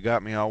 now you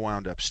got me all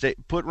wound up.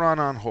 Put Ron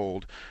on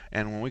hold,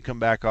 and when we come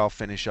back, I'll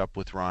finish up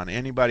with Ron.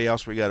 Anybody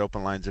else, we got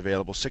open lines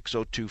available,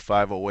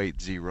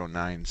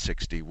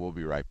 602-508-0960. We'll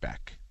be right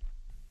back.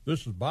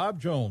 This is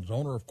Bob Jones,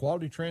 owner of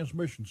Quality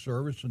Transmission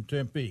Service in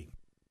Tempe.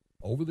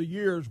 Over the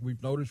years,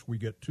 we've noticed we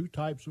get 2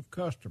 types of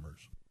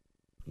customers.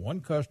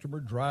 One customer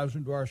drives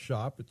into our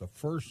shop at the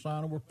first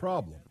sign of a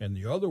problem, and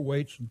the other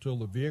waits until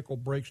the vehicle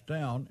breaks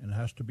down and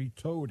has to be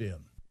towed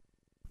in.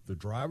 The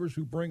drivers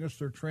who bring us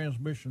their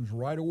transmissions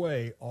right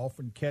away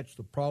often catch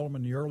the problem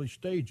in the early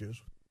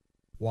stages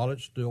while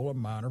it's still a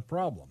minor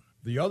problem.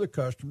 The other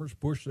customers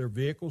push their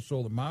vehicles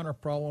so the minor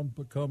problem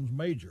becomes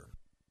major.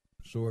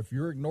 So if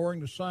you're ignoring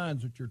the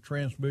signs that your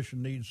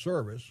transmission needs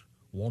service,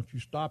 won't you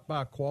stop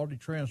by Quality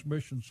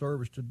Transmission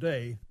Service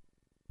today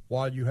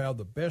while you have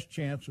the best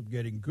chance of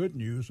getting good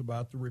news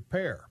about the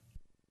repair?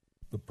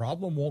 The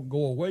problem won't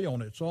go away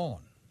on its own.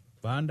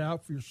 Find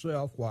out for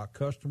yourself why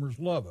customers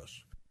love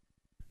us.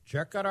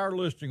 Check out our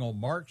listing on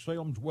Mark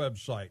Salem's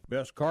website,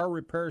 Best Car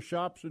Repair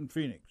Shops in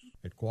Phoenix.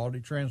 At Quality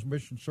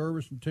Transmission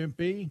Service in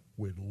Tempe,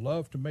 we'd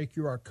love to make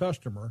you our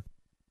customer,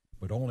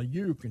 but only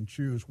you can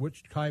choose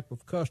which type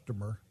of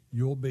customer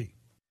you'll be.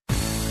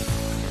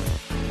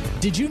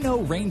 Did you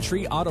know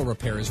Raintree Auto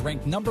Repair is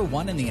ranked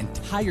 #1 in the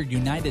entire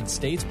United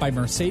States by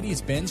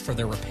Mercedes-Benz for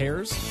their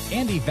repairs?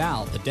 Andy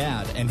Val, the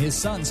dad, and his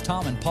sons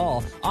Tom and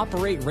Paul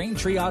operate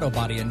Raintree Auto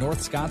Body in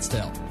North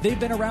Scottsdale. They've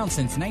been around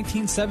since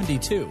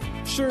 1972.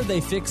 Sure, they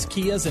fix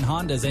Kias and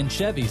Hondas and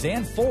Chevys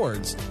and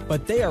Fords,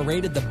 but they are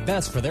rated the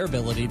best for their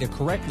ability to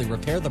correctly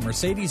repair the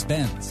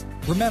Mercedes-Benz.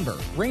 Remember,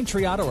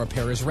 Raintree Auto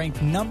Repair is ranked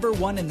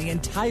 #1 in the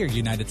entire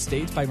United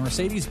States by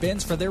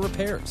Mercedes-Benz for their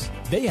repairs.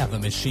 They have a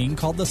machine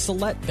called the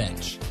Celette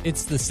Bench.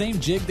 It's the same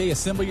jig they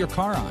assemble your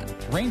car on.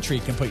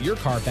 Raintree can put your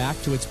car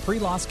back to its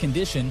pre-loss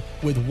condition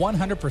with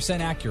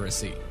 100%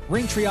 accuracy.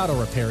 Raintree Auto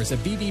Repair is a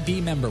BBB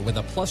member with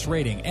a plus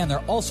rating, and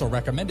they're also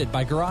recommended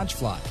by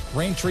GarageFly.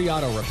 Raintree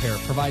Auto Repair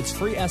provides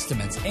free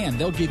estimates, and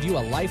they'll give you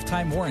a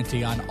lifetime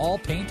warranty on all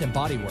paint and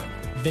bodywork.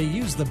 They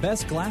use the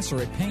best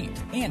Glaceret paint,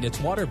 and it's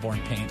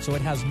waterborne paint, so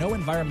it has no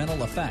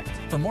environmental effect.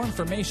 For more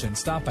information,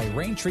 stop by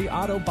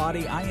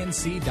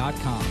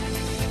RaintreeAutoBodyInc.com.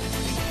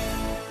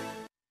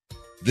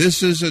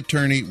 This is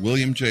attorney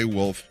William J.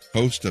 Wolf,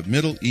 host of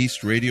Middle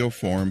East Radio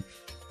Forum,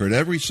 heard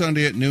every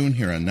Sunday at noon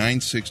here on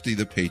 960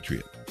 The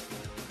Patriot.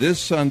 This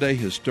Sunday,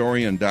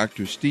 historian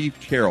Dr. Steve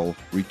Carroll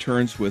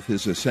returns with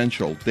his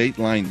essential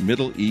Dateline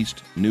Middle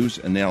East news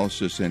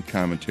analysis and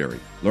commentary.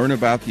 Learn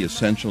about the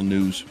essential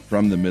news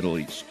from the Middle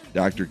East.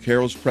 Dr.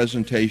 Carroll's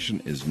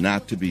presentation is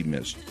not to be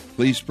missed.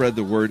 Please spread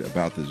the word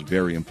about this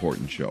very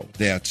important show.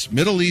 That's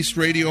Middle East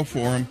Radio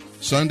Forum,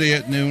 Sunday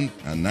at noon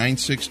on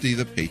 960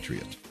 The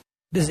Patriot.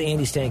 This is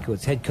Andy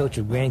Stankiewicz, head coach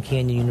of Grand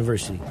Canyon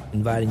University,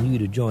 inviting you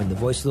to join the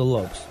voice of the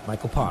Lopes,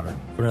 Michael Potter,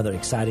 for another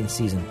exciting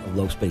season of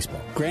Lopes baseball.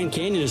 Grand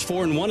Canyon is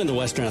 4-1 in the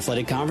Western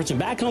Athletic Conference and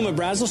back home at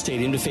Brazos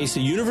Stadium to face the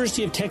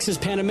University of Texas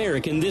Pan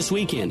American this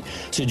weekend.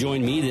 So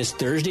join me this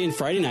Thursday and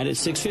Friday night at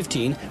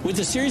 6:15 with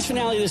the series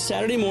finale this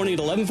Saturday morning at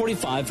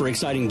 11:45 for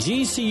exciting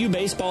GCU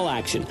baseball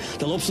action.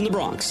 The Lopes in the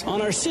Bronx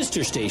on our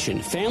sister station,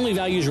 Family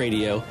Values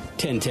Radio,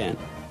 1010.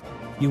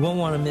 You won't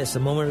want to miss a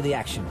moment of the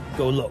action.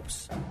 Go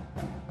Lopes.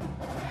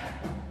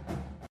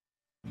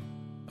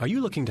 Are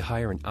you looking to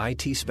hire an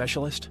IT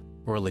specialist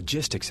or a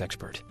logistics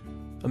expert,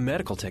 a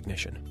medical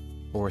technician,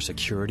 or a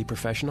security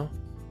professional?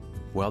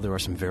 Well, there are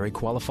some very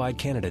qualified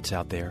candidates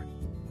out there.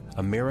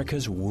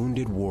 America's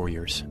Wounded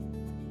Warriors.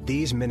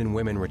 These men and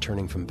women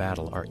returning from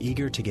battle are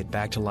eager to get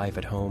back to life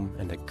at home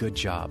and a good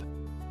job.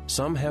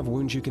 Some have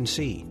wounds you can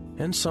see,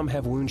 and some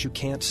have wounds you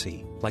can't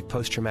see, like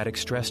post-traumatic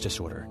stress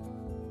disorder.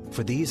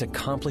 For these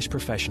accomplished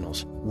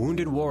professionals,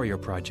 Wounded Warrior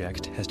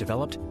Project has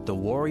developed the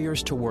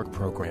Warriors to Work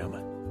program,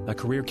 a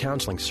career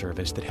counseling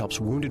service that helps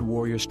wounded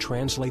warriors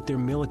translate their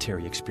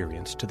military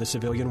experience to the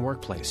civilian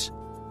workplace.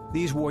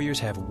 These warriors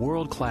have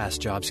world-class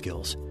job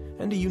skills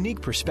and a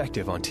unique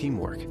perspective on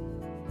teamwork.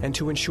 And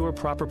to ensure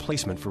proper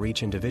placement for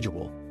each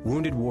individual,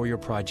 Wounded Warrior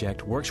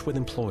Project works with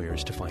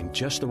employers to find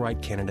just the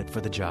right candidate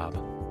for the job.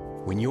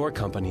 When your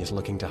company is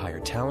looking to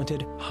hire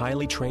talented,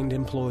 highly trained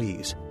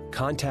employees,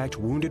 contact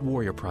Wounded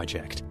Warrior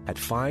Project at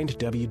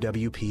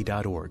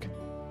findwwp.org.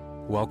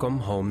 Welcome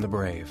home the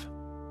brave.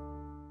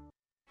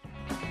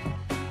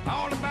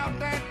 All about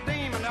that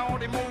demon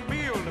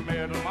automobile, the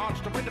metal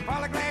monster with the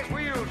polyglass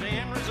wheels, the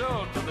end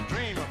result of the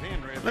dream of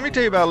Henry. Let me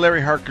tell you about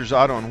Larry Harker's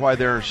Auto and why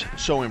they're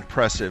so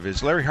impressive.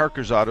 Is Larry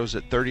Harker's Auto's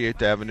at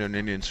 38th Avenue and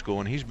Indian School,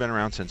 and he's been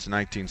around since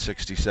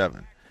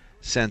 1967.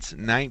 Since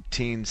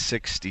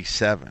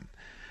 1967.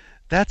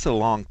 That's a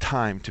long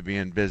time to be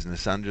in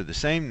business under the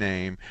same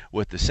name,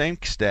 with the same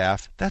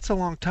staff. That's a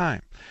long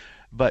time.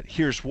 But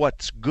here's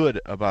what's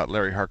good about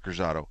Larry Harker's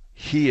Auto.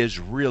 He is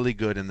really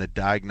good in the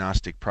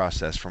diagnostic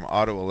process, from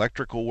auto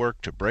electrical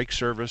work to brake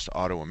service,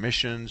 auto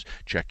emissions,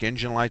 check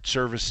engine light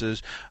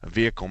services,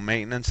 vehicle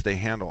maintenance. They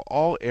handle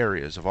all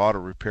areas of auto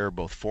repair,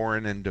 both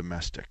foreign and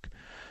domestic.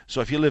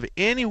 So if you live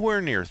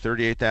anywhere near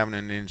 38th Avenue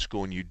and Indian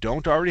School and you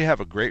don't already have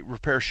a great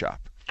repair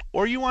shop,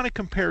 or you want to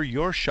compare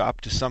your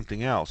shop to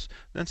something else,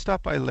 then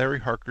stop by Larry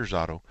Harker's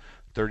Auto,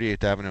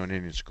 38th Avenue and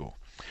Indian School.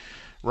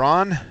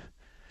 Ron?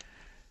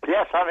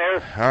 Yes, I'm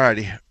here. All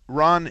righty.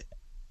 Ron,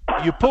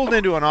 you pulled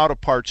into an auto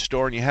parts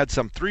store and you had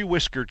some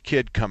three-whiskered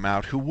kid come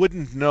out who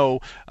wouldn't know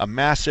a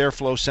mass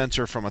airflow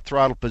sensor from a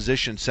throttle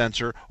position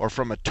sensor or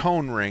from a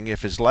tone ring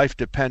if his life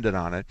depended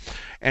on it.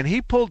 And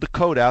he pulled the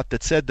code out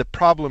that said the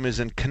problem is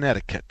in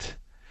Connecticut.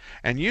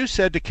 And you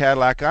said to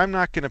Cadillac, I'm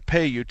not going to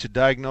pay you to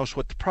diagnose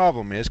what the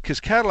problem is, because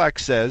Cadillac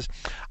says,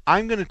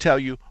 I'm going to tell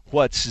you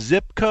what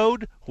zip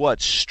code,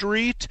 what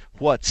street,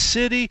 what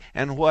city,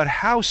 and what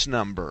house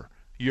number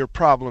your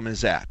problem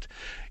is at.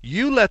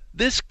 You let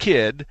this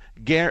kid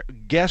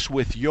guess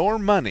with your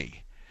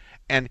money,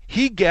 and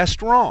he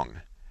guessed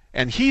wrong.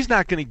 And he's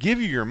not going to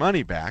give you your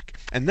money back.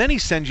 And then he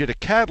sends you to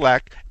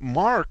Cadillac.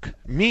 Mark,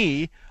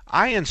 me,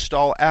 I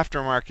install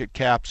aftermarket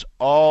caps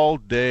all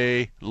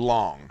day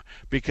long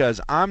because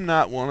I'm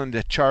not willing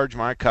to charge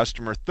my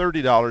customer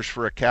 $30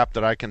 for a cap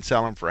that I can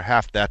sell him for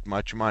half that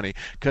much money,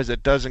 because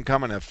it doesn't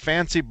come in a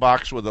fancy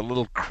box with a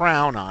little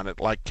crown on it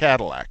like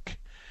Cadillac.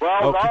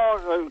 Well, Okay.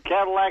 no, the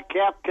Cadillac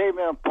cap came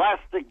in a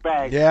plastic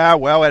bag. Yeah,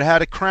 well, it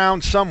had a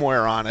crown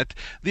somewhere on it.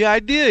 The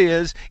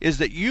idea is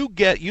that you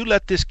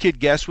let this kid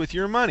guess with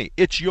your money.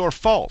 It's your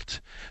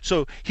fault.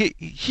 So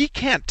he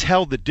can't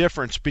tell the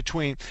difference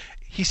between.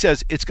 He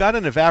says it's got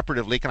an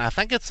evaporative leak, and I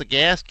think it's the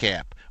gas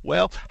cap.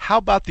 Well, how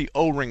about the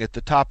O-ring at the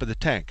top of the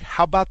tank?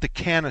 How about the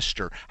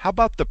canister? How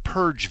about the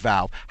purge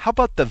valve? How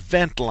about the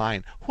vent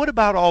line? What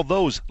about all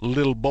those,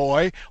 little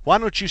boy? Why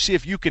don't you see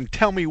if you can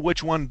tell me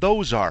which one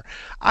those are?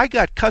 I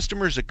got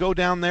customers that go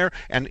down there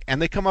and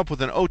they come up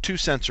with an O2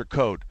 sensor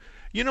code.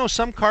 You know,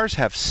 some cars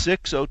have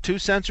 6 O2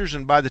 sensors,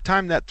 and by the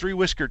time that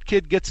three-whiskered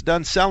kid gets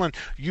done selling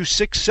you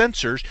 6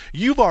 sensors,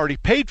 you've already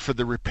paid for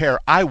the repair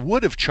I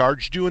would have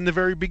charged you in the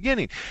very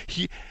beginning.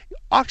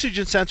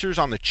 Oxygen sensors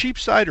on the cheap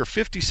side are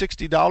 $50,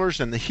 $60,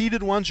 and the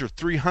heated ones are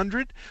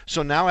 $300.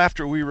 So now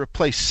after we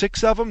replace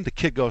 6 of them, the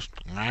kid goes,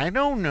 I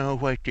don't know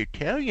what to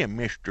tell you,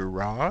 Mr.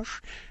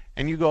 Ross.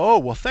 And you go, oh,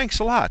 well, thanks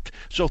a lot.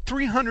 So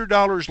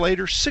 $300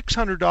 later,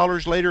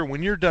 $600 later,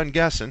 when you're done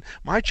guessing,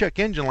 my check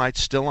engine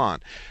light's still on.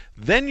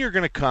 Then you're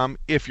going to come,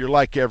 if you're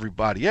like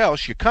everybody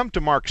else, you come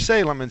to Mark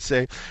Salem and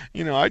say,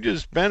 you know, I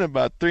just spent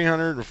about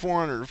 $300 or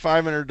 $400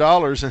 or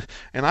 $500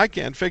 and I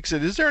can't fix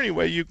it. Is there any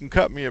way you can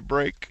cut me a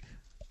break?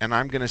 And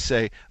I'm going to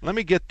say, let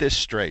me get this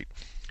straight.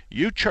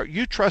 You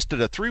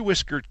trusted a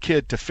three-whiskered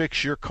kid to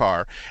fix your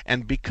car,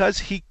 and because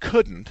he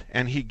couldn't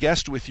and he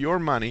guessed with your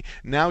money,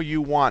 now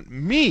you want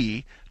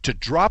me to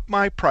drop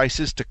my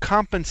prices to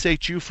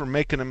compensate you for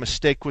making a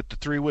mistake with the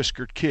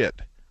three-whiskered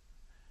kid.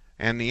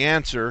 And the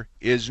answer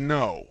is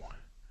no.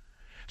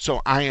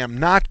 So I am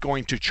not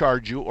going to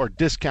charge you or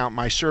discount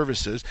my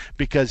services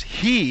because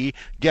he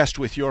guessed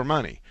with your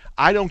money.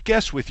 I don't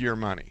guess with your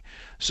money.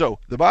 So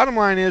the bottom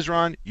line is,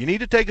 Ron, you need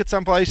to take it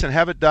someplace and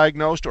have it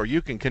diagnosed, or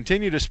you can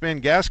continue to spin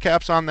gas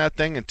caps on that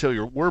thing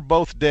until we're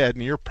both dead,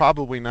 and you're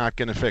probably not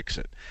going to fix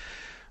it.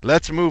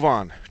 Let's move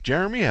on.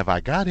 Jeremy, have I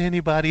got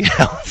anybody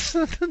else?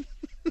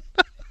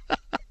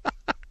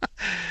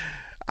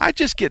 I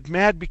just get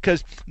mad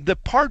because the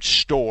parts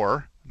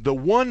store, the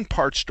one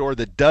parts store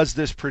that does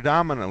this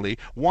predominantly,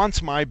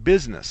 wants my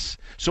business.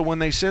 So when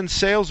they send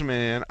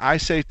salesmen in, I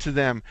say to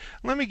them,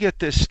 let me get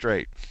this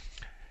straight.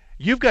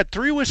 You've got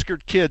three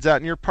whiskered kids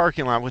out in your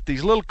parking lot with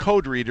these little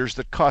code readers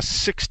that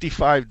cost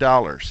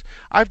 $65.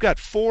 I've got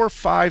 $4,000,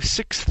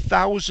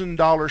 $5,000,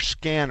 $6,000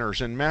 scanners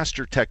and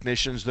master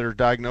technicians that are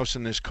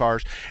diagnosing these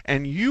cars,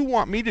 and you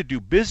want me to do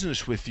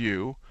business with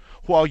you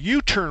while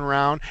you turn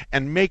around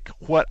and make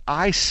what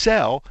I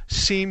sell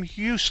seem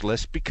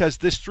useless because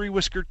this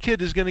three-whiskered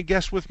kid is going to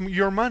guess with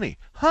your money.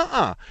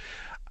 I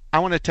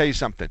want to tell you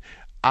something.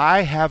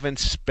 I haven't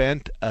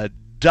spent a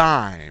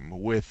dime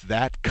with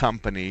that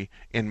company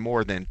in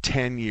more than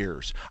 10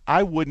 years.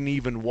 I wouldn't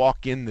even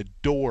walk in the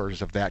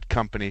doors of that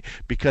company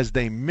because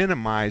they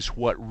minimize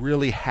what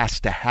really has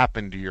to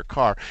happen to your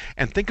car.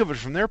 And think of it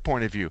from their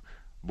point of view.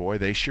 Boy,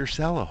 they sure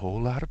sell a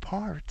whole lot of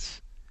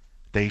parts.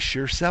 They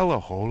sure sell a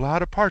whole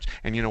lot of parts.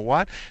 And you know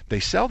what? They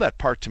sell that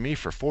part to me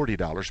for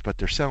 $40, but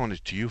they're selling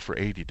it to you for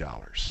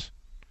 $80.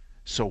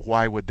 So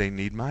why would they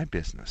need my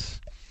business?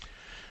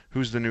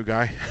 Who's the new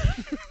guy?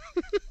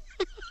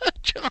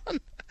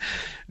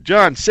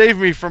 John, save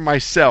me from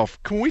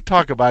myself. Can we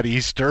talk about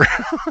Easter?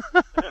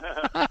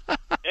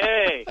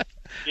 Hey,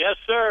 yes,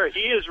 sir. He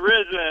is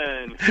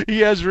risen.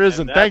 He has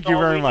risen. Thank you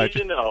very much.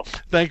 Need to know.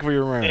 Thank you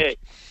very much. Hey,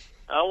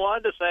 I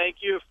wanted to thank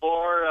you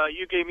for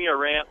you gave me a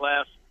rant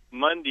last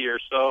Monday or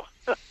so.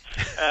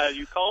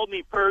 You called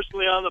me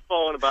personally on the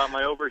phone about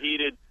my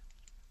overheated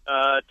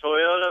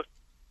Toyota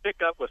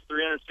pickup with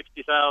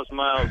 360,000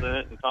 miles in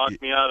it, and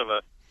talked me out of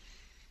a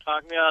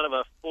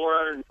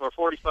 $400 or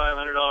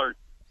 $4,500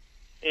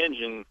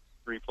 engine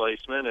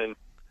replacement. And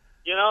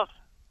you know,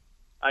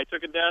 I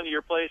took it down to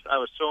your place. I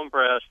was so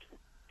impressed.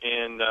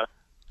 And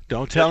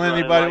don't tell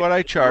anybody what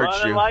I charged you.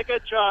 Running like a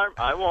charm.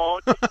 I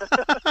won't.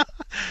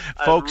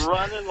 Folks, it's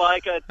running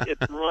like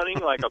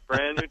a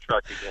brand new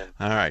truck again.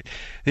 All right.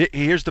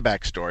 Here's the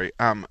backstory.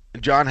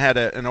 John had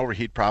an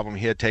overheat problem.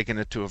 He had taken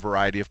it to a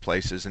variety of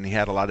places, and he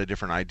had a lot of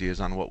different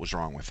ideas on what was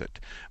wrong with it.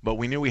 But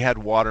we knew we had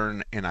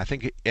water, and I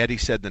think Eddie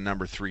said the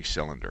number 3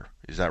 cylinder.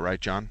 Is that right,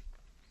 John?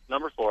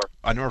 Number 4.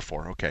 Number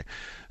 4, okay.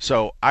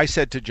 So I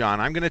said to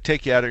John, I'm going to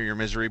take you out of your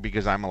misery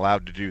because I'm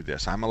allowed to do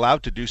this. I'm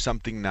allowed to do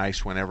something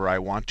nice whenever I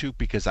want to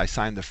because I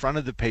sign the front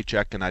of the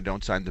paycheck and I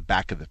don't sign the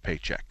back of the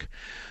paycheck.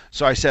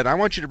 So I said, I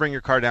want you to bring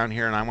your car down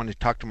here and I want to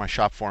talk to my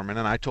shop foreman.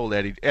 And I told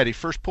Eddie,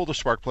 first pull the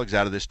spark plugs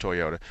out of this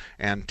Toyota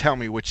and tell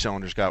me which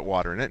cylinder's got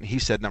water in it. And he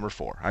said number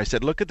 4. I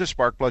said, look at the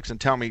spark plugs and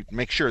tell me,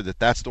 make sure that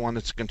that's the one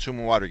that's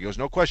consuming water. He goes,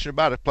 no question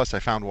about it. Plus I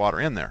found water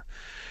in there.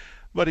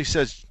 But he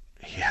says,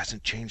 he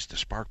hasn't changed the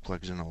spark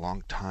plugs in a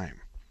long time.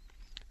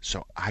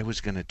 So I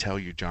was going to tell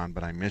you, John,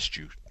 but I missed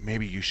you.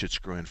 Maybe you should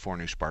screw in 4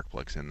 new spark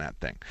plugs in that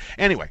thing.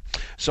 Anyway,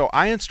 so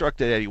I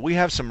instructed Eddie. We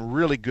have some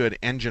really good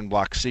engine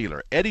block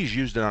sealer. Eddie's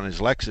used it on his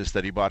Lexus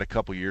that he bought a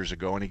couple years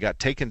ago, and he got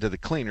taken to the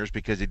cleaners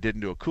because he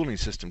didn't do a cooling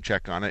system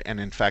check on it, and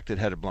in fact it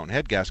had a blown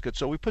head gasket.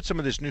 So we put some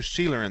of this new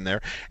sealer in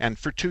there, and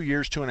for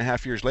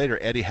 2.5 years later,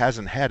 Eddie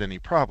hasn't had any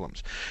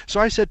problems. So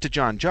I said to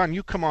John,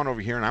 you come on over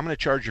here, and I'm going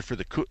to charge you for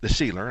the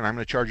sealer, and I'm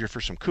going to charge you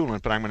for some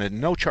coolant, but I'm going to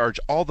no charge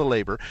all the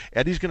labor.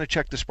 Eddie's going to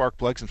check the spark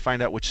plugs and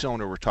find out which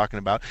cylinder we're talking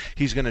about.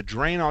 He's going to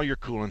drain all your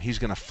coolant. He's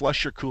going to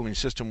flush your cooling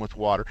system with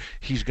water.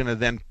 He's going to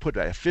then put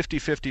a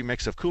 50-50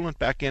 mix of coolant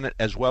back in it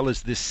as well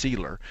as this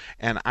sealer.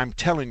 And I'm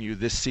telling you,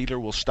 this sealer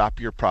will stop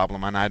your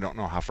problem. And I don't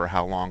know for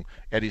how long.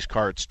 Eddie's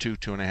car, it's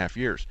 2.5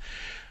 years.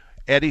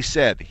 Eddie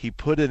said he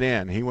put it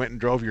in. He went and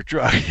drove your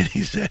truck, and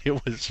he said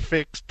it was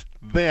fixed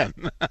then.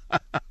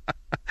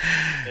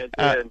 It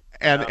did.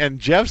 And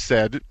Jeff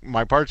said,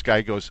 my parts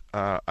guy goes,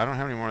 I don't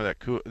have any more of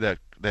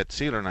that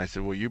sealer. And I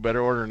said, well, you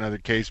better order another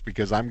case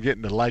because I'm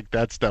getting to like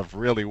that stuff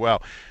really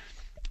well.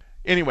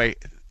 Anyway,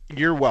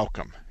 you're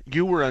welcome.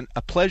 You were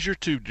a pleasure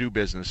to do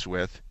business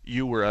with.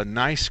 You were a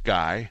nice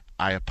guy.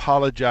 I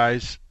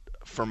apologize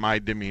for my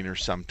demeanor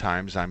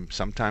sometimes. I'm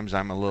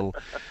a little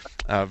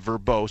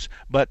verbose,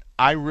 but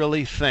I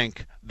really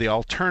think the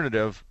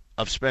alternative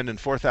of spending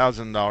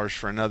 $4,000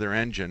 for another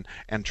engine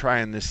and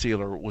trying this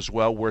sealer was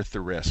well worth the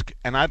risk.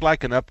 And I'd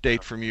like an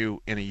update from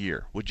you in a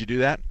year. Would you do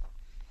that?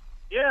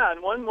 Yeah,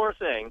 and one more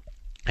thing.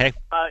 Hey.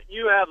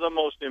 You have the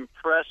most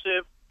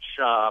impressive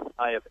shop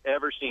I have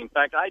ever seen. In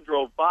fact, I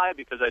drove by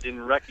because I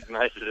didn't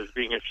recognize it as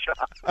being a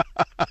shop.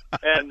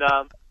 And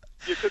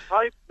you could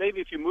probably, maybe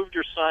if you moved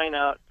your sign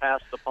out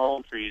past the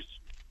palm trees,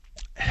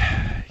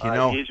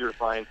 easier to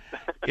find.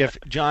 If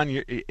John,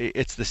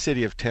 it's the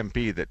city of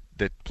Tempe that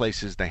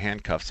places the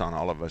handcuffs on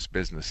all of us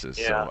businesses.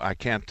 Yeah. So I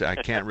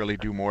can't really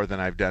do more than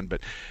I've done.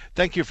 But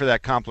thank you for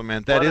that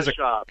compliment. That is a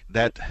shop.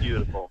 That's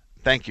beautiful.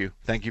 Thank you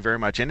very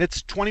much. And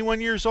it's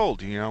 21 years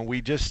old. You know,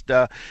 we just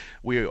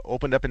we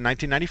opened up in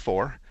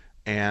 1994,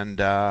 and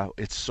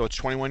it's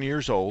 21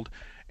 years old.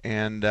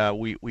 And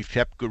we've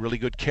kept really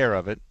good care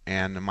of it.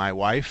 And my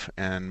wife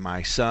and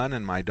my son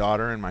and my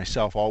daughter and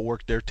myself all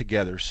work there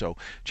together. So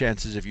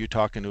chances of you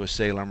talking to a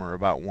Salem are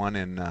about 1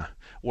 in,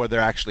 well,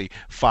 they're actually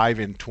 5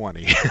 in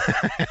 20.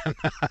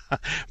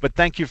 But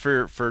thank you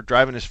for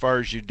driving as far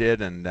as you did,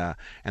 and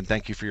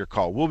thank you for your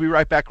call. We'll be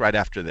right back right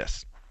after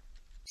this.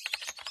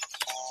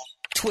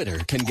 Twitter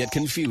can get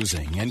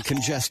confusing and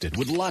congested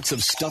with lots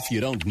of stuff you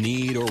don't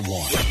need or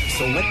want.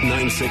 Select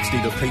 960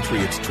 The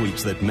Patriots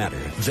tweets that matter.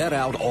 Vet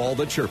out all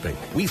the chirping.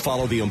 We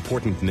follow the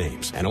important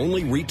names and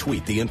only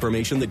retweet the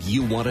information that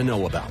you want to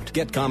know about.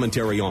 Get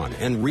commentary on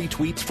and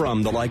retweets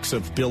from the likes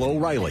of Bill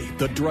O'Reilly,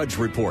 The Drudge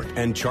Report,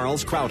 and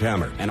Charles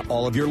Krauthammer, and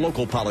all of your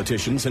local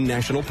politicians and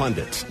national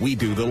pundits. We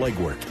do the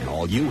legwork, and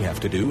all you have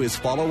to do is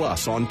follow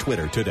us on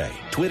Twitter today.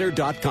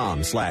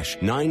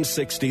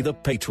 Twitter.com/960 The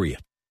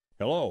Patriot.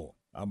 Hello,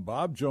 I'm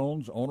Bob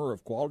Jones, owner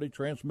of Quality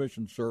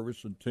Transmission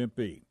Service in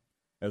Tempe.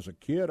 As a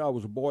kid, I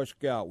was a Boy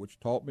Scout,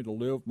 which taught me to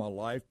live my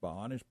life by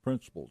honest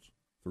principles.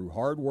 Through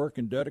hard work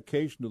and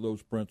dedication to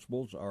those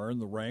principles, I earned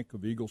the rank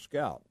of Eagle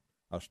Scout.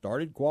 I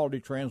started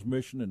Quality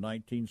Transmission in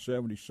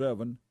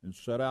 1977 and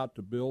set out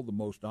to build the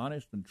most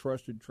honest and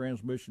trusted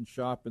transmission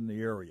shop in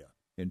the area.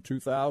 In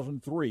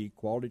 2003,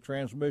 Quality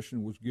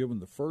Transmission was given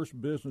the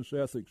first Business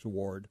Ethics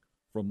Award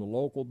from the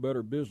local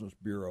Better Business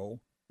Bureau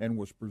and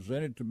was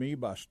presented to me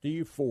by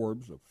Steve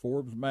Forbes of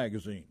Forbes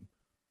Magazine.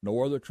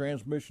 No other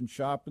transmission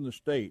shop in the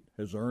state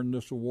has earned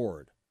this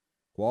award.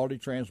 Quality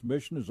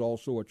Transmission is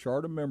also a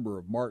charter member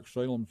of Mark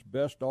Salem's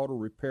Best Auto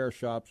Repair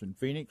Shops in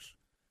Phoenix,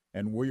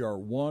 and we are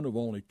one of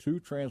only 2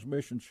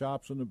 transmission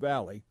shops in the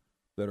Valley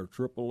that are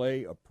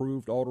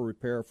AAA-approved auto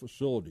repair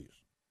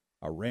facilities.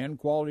 I ran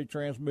Quality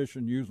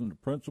Transmission using the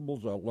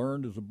principles I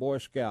learned as a Boy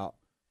Scout,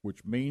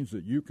 which means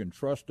that you can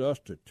trust us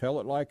to tell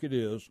it like it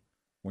is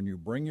when you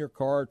bring your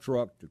car or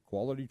truck to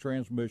Quality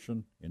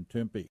Transmission in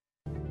Tempe.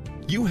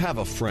 You have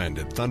a friend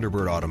at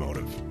Thunderbird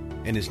Automotive,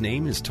 and his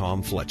name is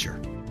Tom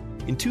Fletcher.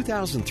 In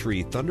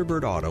 2003,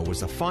 Thunderbird Auto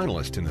was a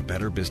finalist in the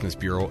Better Business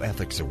Bureau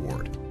Ethics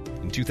Award.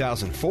 In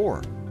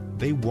 2004,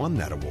 they won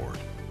that award.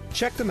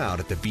 Check them out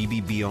at the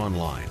BBB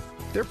online.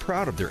 They're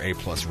proud of their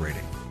A-plus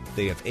rating.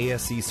 They have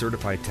ASE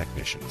certified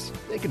technicians.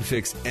 They can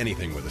fix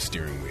anything with a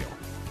steering wheel.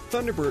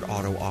 Thunderbird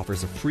Auto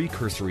offers a free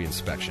cursory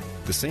inspection,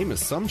 the same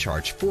as some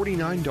charge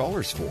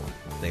 $49 for.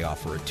 They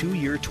offer a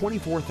 2-year,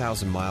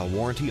 24,000-mile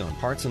warranty on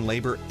parts and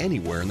labor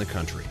anywhere in the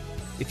country.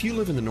 If you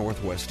live in the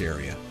Northwest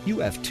area, you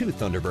have 2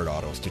 Thunderbird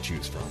Autos to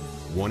choose from.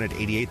 One at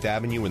 88th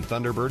Avenue in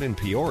Thunderbird in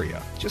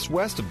Peoria, just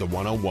west of the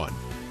 101.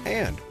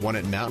 And one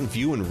at Mountain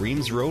View and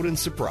Reams Road in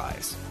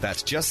Surprise.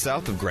 That's just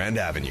south of Grand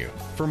Avenue.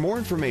 For more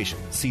information,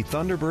 see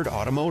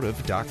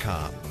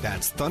ThunderbirdAutomotive.com.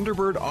 That's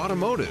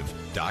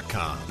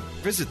ThunderbirdAutomotive.com.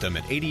 Visit them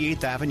at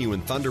 88th Avenue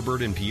in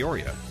Thunderbird in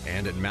Peoria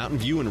and at Mountain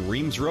View and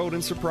Reams Road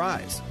in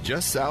Surprise,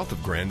 just south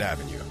of Grand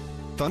Avenue.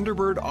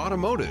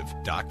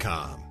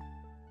 ThunderbirdAutomotive.com.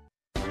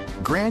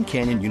 Grand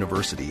Canyon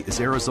University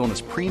is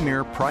Arizona's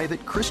premier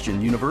private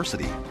Christian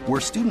university, where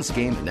students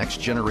gain the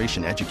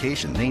next-generation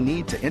education they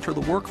need to enter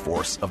the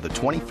workforce of the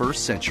 21st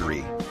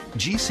century.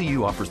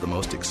 GCU offers the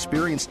most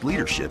experienced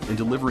leadership in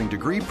delivering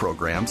degree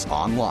programs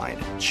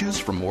online. Choose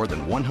from more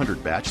than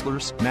 100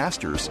 bachelor's,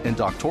 master's, and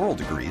doctoral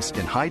degrees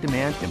in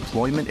high-demand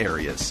employment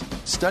areas.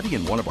 Study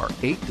in one of our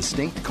 8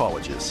 distinct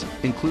colleges,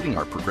 including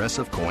our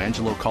progressive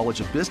Coangelo College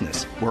of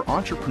Business, where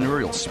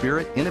entrepreneurial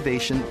spirit,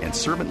 innovation, and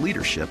servant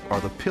leadership are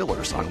the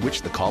pillars on which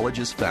the college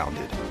is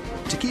founded.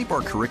 To keep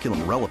our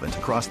curriculum relevant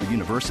across the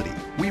university,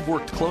 we've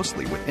worked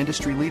closely with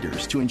industry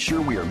leaders to ensure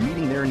we are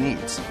meeting their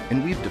needs,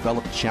 and we've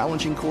developed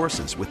challenging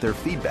courses with their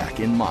feedback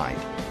in mind.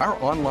 Our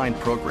online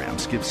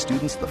programs give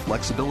students the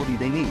flexibility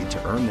they need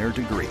to earn their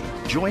degree.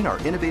 Join our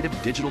innovative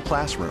digital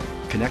classroom,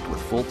 connect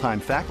with full-time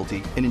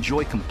faculty, and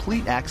enjoy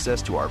complete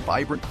access to our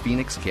vibrant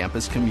Phoenix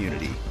campus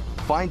community.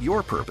 Find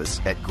your purpose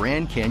at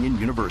Grand Canyon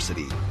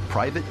University.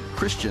 Private,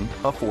 Christian,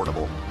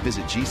 affordable.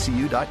 Visit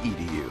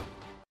gcu.edu.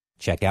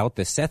 Check out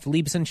the Seth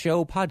Leibson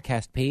Show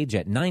podcast page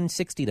at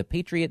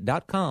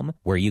 960thepatriot.com,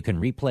 where you can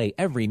replay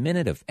every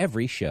minute of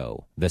every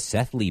show. The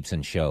Seth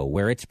Leibson Show,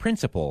 where it's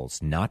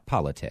principles, not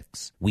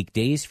politics.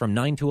 Weekdays from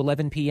 9 to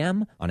 11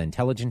 p.m. on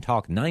Intelligent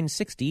Talk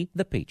 960,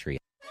 The Patriot.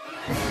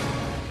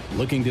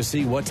 Looking to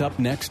see what's up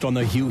next on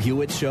The Hugh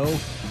Hewitt Show?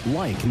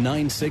 Like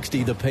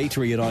 960 The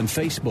Patriot on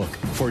Facebook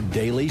for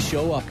daily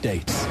show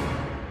updates.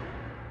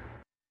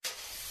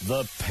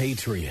 The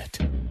Patriot.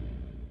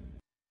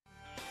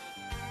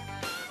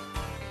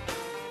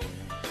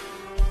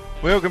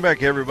 Welcome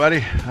back,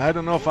 everybody. I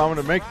don't know if I'm going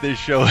to make this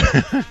show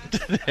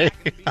today.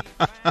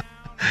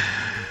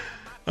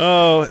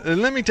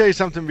 Let me tell you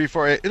something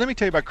let me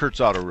tell you about Kurt's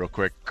Auto real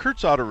quick.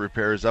 Kurt's Auto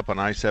Repair is up on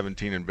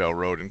I-17 in Bell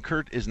Road, and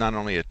Kurt is not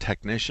only a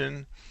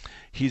technician,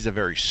 he's a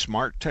very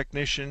smart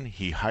technician.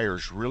 He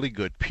hires really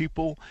good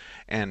people,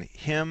 and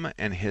him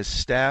and his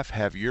staff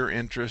have your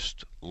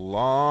interest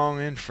long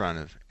in front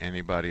of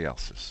anybody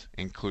else's,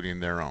 including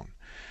their own.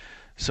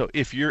 So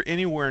if you're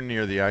anywhere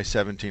near the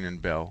I-17 in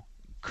Bell,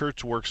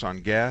 Kurtz works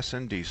on gas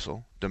and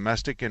diesel,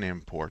 domestic and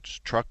imports,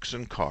 trucks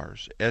and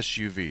cars,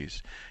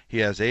 SUVs. He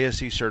has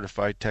ASE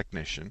certified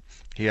technician.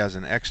 He has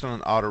an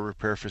excellent auto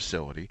repair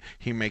facility.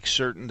 He makes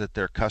certain that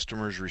their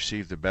customers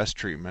receive the best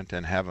treatment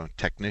and have a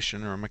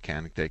technician or a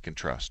mechanic they can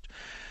trust.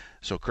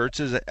 So Kurtz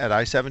is at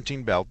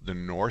I-17 Belt, the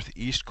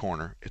northeast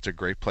corner. It's a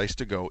great place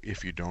to go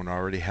if you don't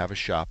already have a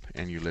shop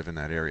and you live in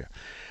that area.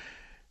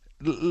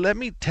 Let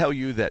me tell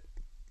you that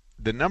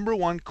the number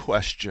one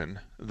question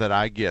that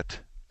I get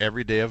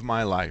every day of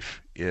my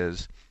life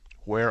is,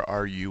 where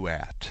are you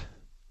at?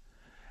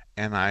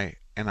 And I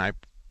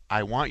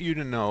want you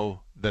to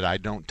know that I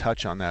don't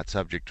touch on that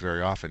subject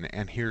very often,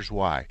 and here's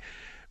why.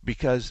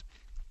 Because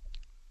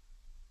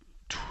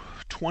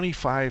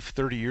 25,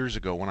 30 years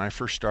ago, when I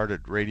first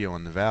started radio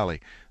in the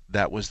Valley,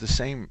 that was the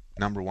same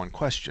number one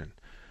question.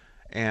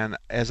 And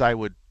as I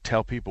would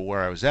tell people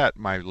where I was at,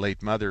 my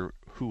late mother,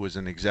 who was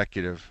an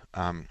executive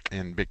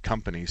in big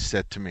companies,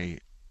 said to me,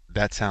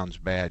 that sounds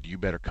bad, you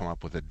better come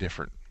up with a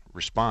different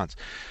response.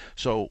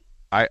 So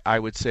I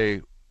would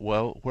say,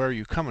 well, where are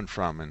you coming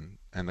from?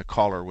 And the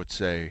caller would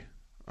say,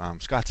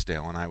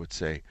 Scottsdale. And I would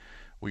say,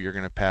 well, you're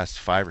going to pass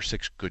 5 or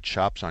 6 good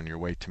shops on your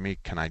way to me.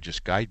 Can I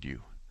just guide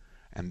you?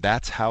 And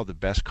that's how the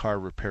Best Car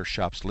Repair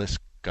Shops list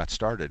got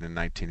started in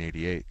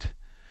 1988.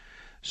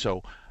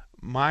 So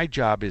my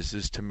job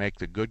is to make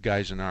the good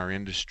guys in our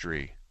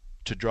industry,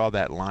 to draw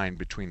that line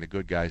between the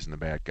good guys and the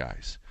bad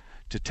guys,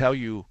 to tell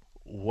you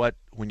what,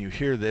 when you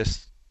hear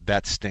this,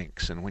 that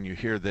stinks, and when you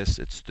hear this,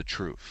 it's the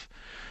truth.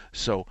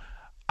 So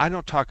I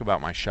don't talk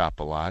about my shop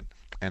a lot,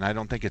 and I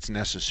don't think it's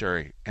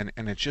necessary. And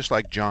it's just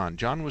like John.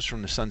 John was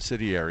from the Sun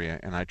City area,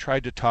 and I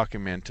tried to talk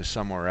him into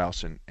somewhere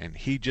else, and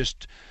he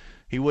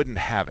wouldn't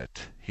have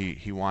it.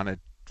 He wanted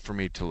for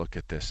me to look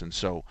at this, and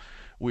so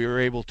we were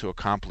able to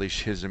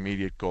accomplish his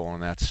immediate goal,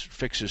 and that's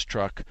fix his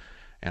truck,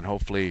 and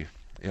hopefully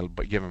it'll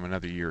give him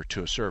another year or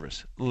two of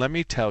service. Let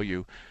me tell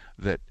you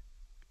that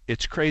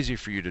it's crazy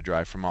for you to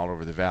drive from all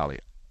over the Valley.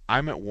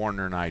 I'm at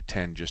Warner and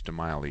I-10, just a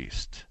mile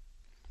east.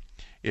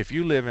 If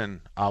you live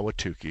in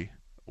Ahwatukee,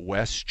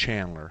 West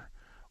Chandler,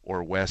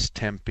 or West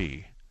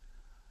Tempe,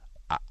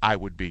 I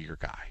would be your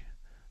guy.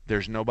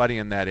 There's nobody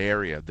in that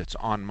area that's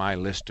on my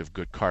list of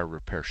good car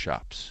repair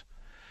shops.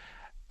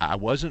 I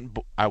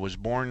was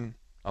born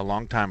a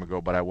long time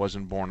ago, but I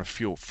wasn't born a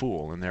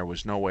fool, and there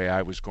was no way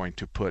I was going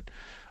to put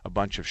a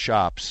bunch of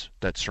shops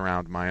that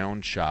surround my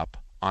own shop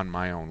on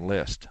my own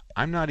list.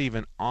 I'm not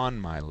even on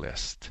my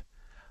list.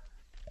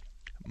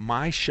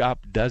 My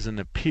shop doesn't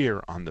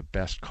appear on the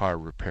Best Car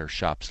Repair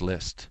Shops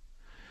list.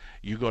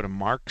 You go to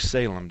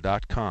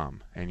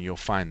marksalem.com and you'll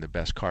find the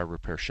Best Car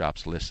Repair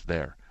Shops list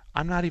there.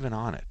 I'm not even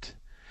on it.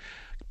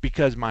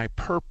 Because my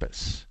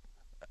purpose,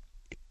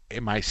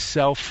 my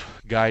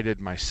self-guided,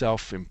 my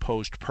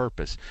self-imposed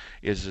purpose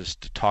is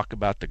to talk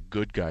about the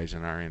good guys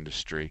in our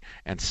industry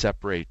and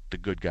separate the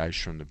good guys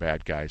from the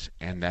bad guys,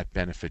 and that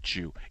benefits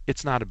you.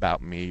 It's not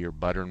about me or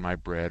buttering my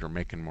bread or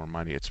making more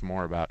money. It's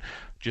more about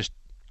just,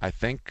 I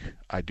think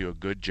I do a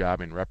good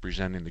job in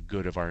representing the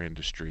good of our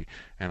industry,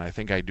 and I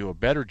think I do a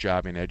better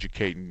job in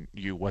educating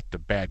you what the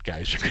bad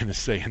guys are going to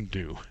say and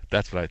do.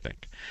 That's what I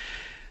think.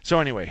 So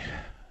anyway,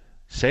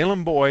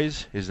 Salem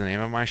Boys is the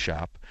name of my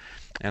shop,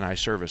 and I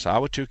service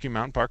Ahwatukee,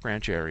 Mountain Park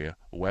Ranch area,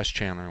 West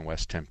Chandler, and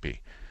West Tempe.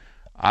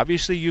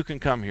 Obviously, you can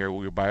come here.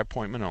 We're by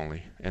appointment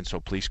only, and so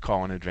please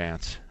call in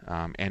advance.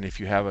 And if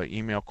you have an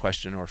email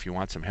question or if you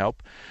want some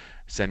help,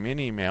 send me an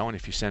email, and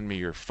if you send me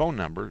your phone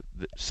number,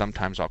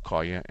 sometimes I'll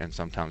call you and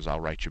sometimes I'll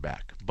write you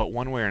back. But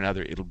one way or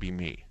another, it'll be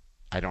me.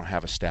 I don't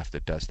have a staff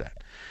that does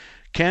that.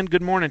 Ken,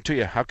 good morning to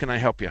you. How can I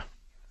help you?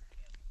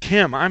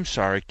 Kim, I'm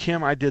sorry.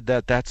 Kim, I did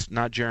that. That's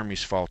not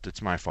Jeremy's fault.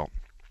 It's my fault.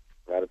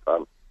 Not a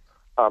problem.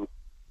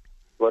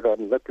 What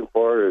I'm looking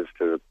for is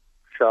to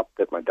shop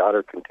that my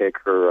daughter can take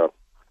her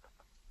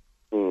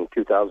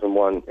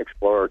 2001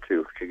 Explorer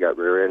to. She got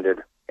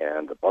rear-ended,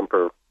 and the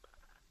bumper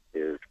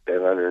is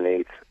bent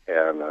underneath,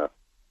 and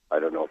I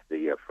don't know if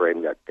the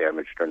frame got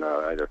damaged or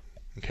not either.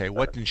 Okay,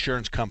 what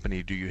insurance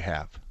company do you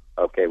have?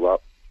 Okay,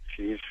 well,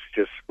 she's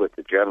just with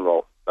the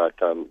General, but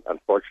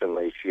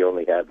unfortunately she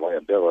only had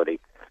liability,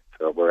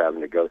 so we're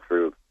having to go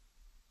through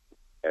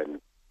and,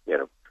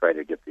 try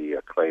to get the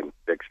claim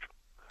fixed.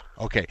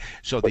 Okay,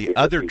 so the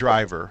other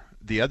driver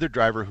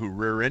who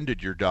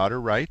rear-ended your daughter,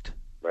 right?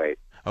 Right.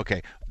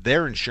 Okay,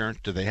 their insurance,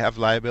 do they have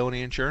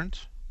liability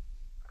insurance?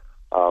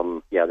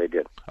 Yeah, they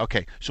did.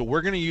 Okay, so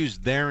we're going to use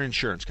their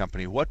insurance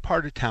company. What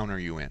part of town are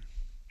you in?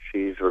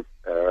 She's on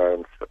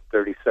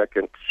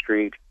 32nd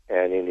Street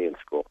and Indian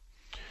School.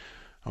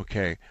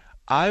 Okay,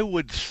 I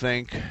would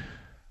think,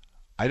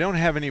 I don't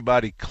have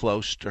anybody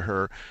close to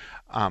her.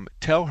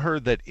 Tell her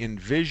that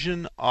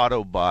Envision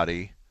Auto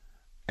Body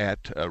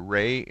at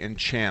Ray and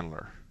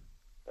Chandler.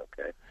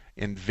 Okay.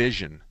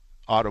 Envision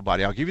Auto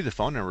Body. I'll give you the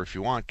phone number if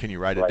you want. Can you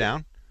write it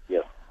down?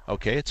 Yes.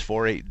 Okay, it's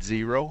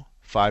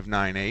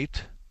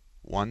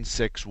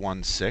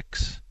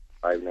 480-598-1616.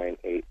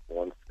 598-1616.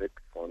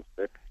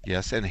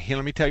 Yes, and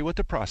let me tell you what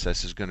the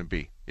process is going to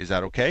be. Is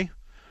that okay?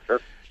 Sure.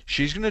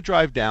 She's going to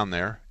drive down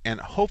there,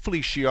 and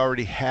hopefully she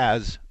already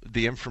has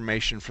the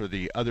information for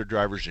the other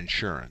driver's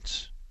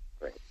insurance.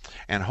 Right.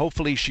 And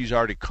hopefully she's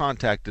already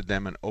contacted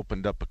them and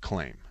opened up a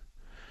claim.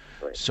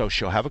 Right. So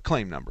she'll have a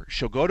claim number.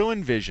 She'll go to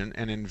Envision,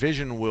 and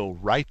Envision will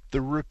write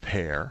the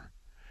repair,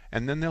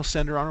 and then they'll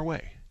send her on her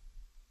way.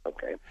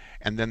 Okay.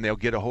 And then they'll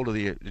get a hold of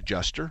the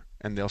adjuster,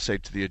 and they'll say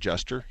to the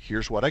adjuster,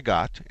 here's what I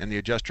got. And the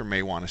adjuster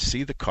may want to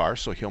see the car,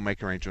 so he'll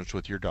make arrangements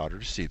with your daughter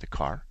to see the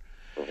car.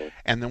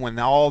 And then when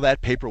all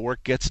that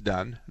paperwork gets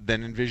done,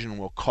 then Envision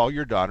will call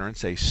your daughter and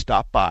say,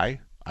 stop by.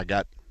 I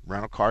got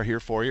rental car here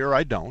for you, or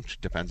I don't.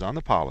 Depends on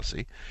the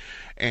policy.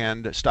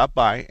 And stop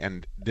by,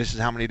 and this is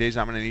how many days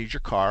I'm going to need your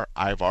car.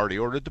 I've already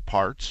ordered the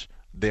parts.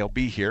 They'll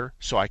be here,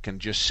 so I can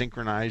just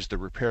synchronize the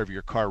repair of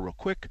your car real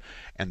quick,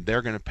 and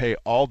they're going to pay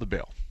all the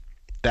bill.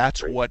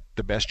 That's what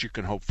the best you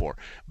can hope for.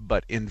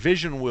 But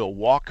Envision will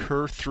walk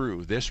her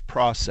through this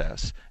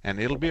process, and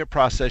it'll be a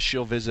process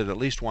she'll visit at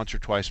least once or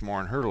twice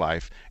more in her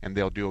life, and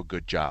they'll do a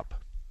good job.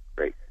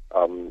 Great.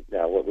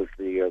 Now, what was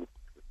the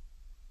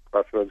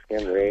crossroads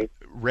again,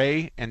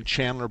 Ray and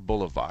Chandler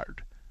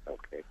Boulevard.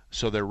 Okay.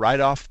 So they're right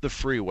off the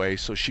freeway,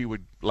 so she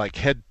would like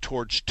head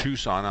towards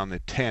Tucson on the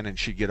 10, and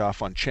she'd get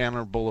off on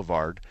Chandler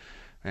Boulevard,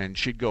 and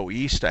she'd go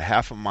east a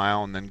half a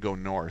mile and then go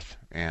north,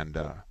 and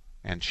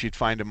she'd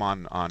find them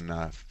on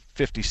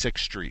 56th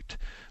Street.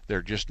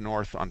 They're just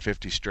north on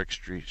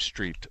 56th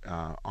Street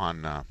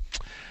on I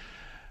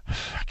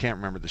can't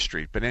remember the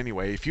street, but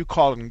anyway, if you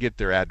call and get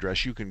their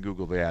address, you can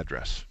Google the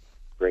address.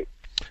 Great.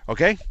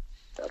 Okay?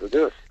 That'll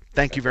do it.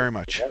 Thank you very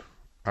much.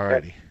 All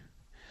righty.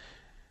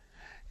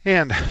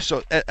 And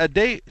so a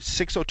day,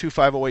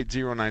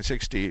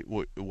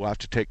 602-508-0960, we'll have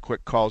to take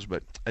quick calls,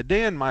 but a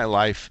day in my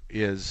life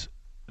is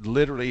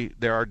literally,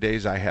 there are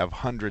days I have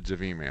hundreds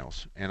of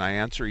emails, and I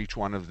answer each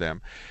one of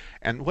them.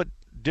 And what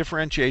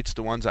differentiates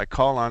the ones I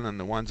call on and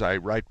the ones I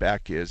write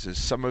back is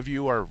some of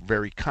you are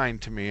very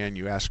kind to me, and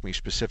you ask me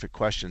specific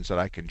questions that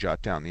I can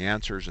jot down the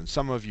answers, and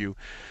some of you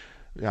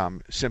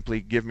simply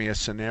give me a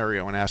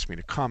scenario and ask me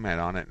to comment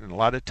on it. And a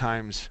lot of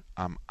times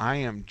I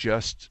am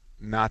just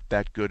not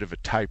that good of a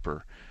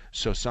typer,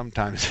 so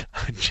sometimes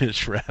I'd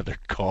just rather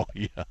call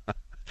you.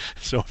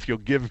 So if you'll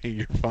give me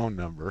your phone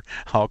number,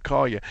 I'll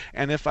call you.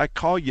 And if I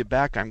call you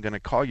back, I'm going to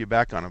call you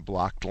back on a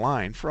blocked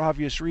line for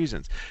obvious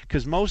reasons,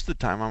 because most of the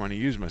time I'm going to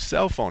use my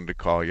cell phone to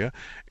call you,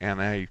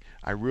 and I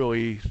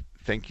really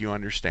think you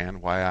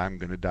understand why I'm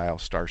going to dial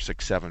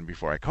 *67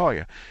 before I call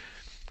you.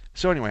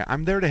 So anyway,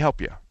 I'm there to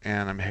help you,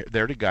 and I'm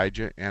there to guide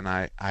you, and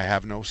I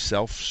have no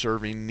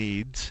self-serving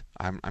needs.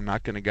 I'm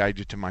not going to guide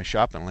you to my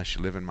shop unless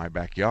you live in my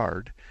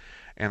backyard,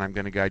 and I'm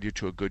going to guide you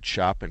to a good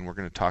shop, and we're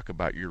going to talk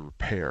about your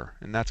repair.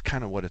 And that's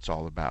kind of what it's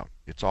all about.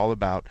 It's all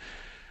about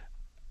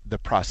the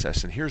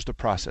process, and here's the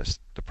process.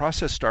 The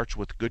process starts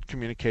with good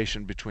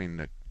communication between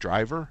the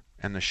driver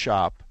and the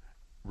shop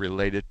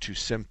related to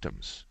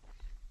symptoms,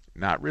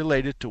 not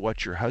related to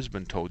what your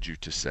husband told you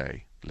to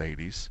say,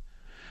 ladies.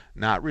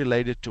 Not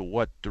related to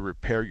what the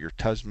repair your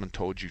husband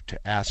told you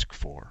to ask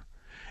for.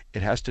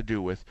 It has to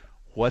do with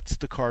what's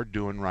the car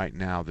doing right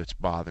now that's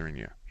bothering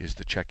you. Is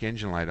the check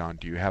engine light on?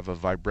 Do you have a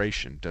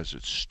vibration? Does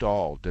it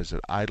stall? Does it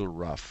idle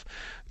rough?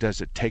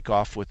 Does it take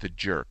off with a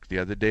jerk? The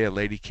other day a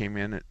lady came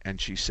in and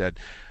she said,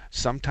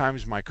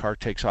 sometimes my car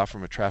takes off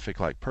from a traffic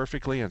light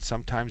perfectly, and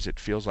sometimes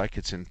it feels like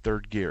it's in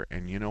third gear.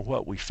 And you know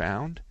what we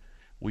found?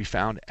 We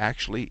found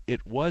actually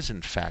it was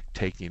in fact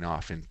taking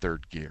off in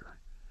third gear.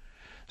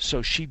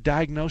 So she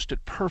diagnosed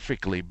it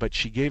perfectly, but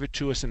she gave it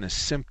to us in a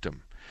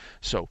symptom.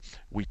 So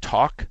we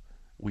talk,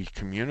 we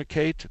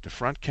communicate at the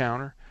front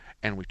counter,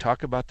 and we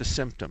talk about the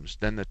symptoms.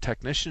 Then the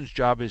technician's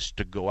job is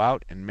to go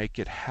out and make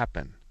it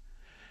happen.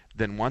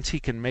 Then once he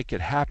can make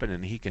it happen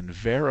and he can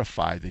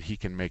verify that he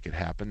can make it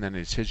happen, then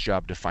it's his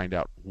job to find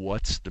out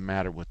what's the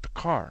matter with the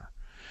car.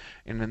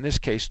 And in this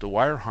case, the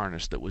wire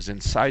harness that was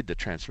inside the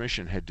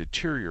transmission had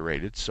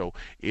deteriorated, so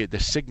the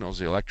signals,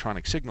 the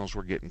electronic signals,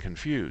 were getting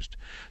confused.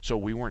 So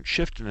we weren't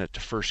shifting it to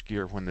first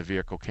gear when the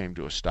vehicle came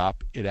to a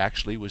stop. It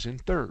actually was in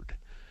third.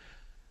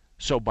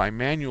 So by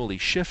manually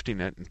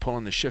shifting it and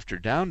pulling the shifter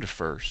down to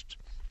first,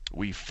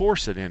 we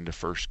force it into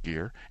first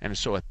gear, and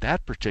so at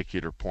that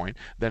particular point,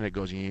 then it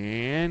goes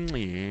in,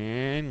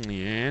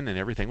 and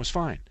everything was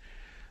fine.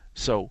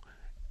 So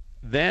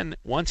then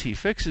once he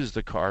fixes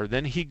the car,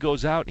 then he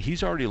goes out.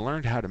 He's already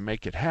learned how to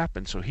make it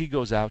happen, so he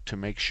goes out to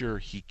make sure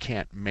he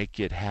can't make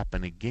it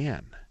happen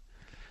again.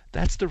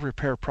 That's the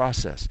repair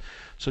process.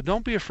 So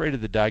don't be afraid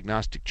of the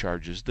diagnostic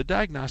charges. The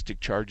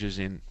diagnostic charges,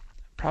 in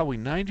probably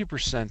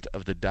 90%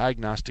 of the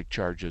diagnostic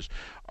charges,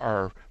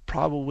 are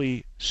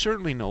probably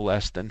certainly no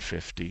less than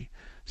 $50,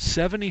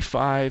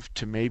 $75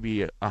 to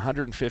maybe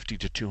 $150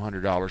 to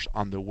 $200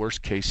 on the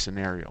worst case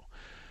scenario.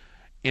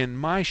 In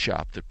my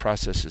shop that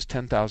processes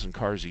 10,000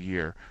 cars a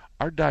year,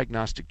 our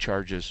diagnostic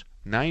charges,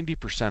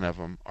 90% of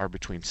them are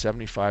between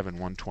 $75 and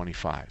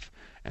 $125.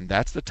 And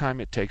that's the time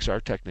it takes our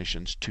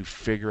technicians to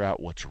figure out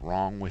what's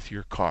wrong with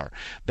your car.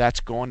 That's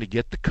going to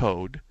get the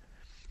code,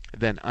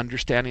 then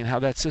understanding how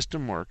that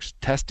system works,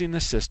 testing the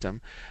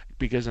system,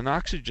 because an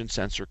oxygen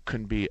sensor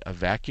can be a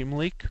vacuum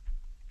leak,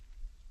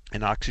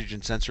 an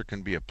oxygen sensor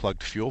can be a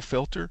plugged fuel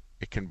filter,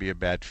 it can be a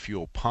bad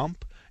fuel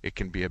pump, it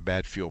can be a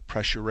bad fuel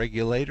pressure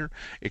regulator.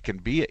 It can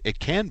be a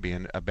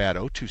bad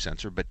O2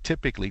 sensor, but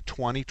typically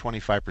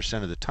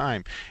 20-25% of the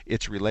time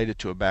it's related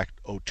to a bad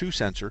O2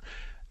 sensor.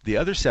 The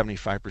other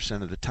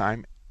 75% of the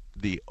time,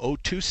 the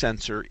O2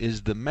 sensor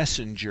is the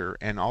messenger,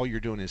 and all you're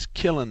doing is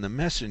killing the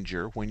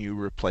messenger when you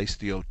replace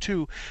the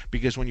O2,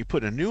 because when you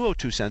put a new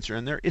O2 sensor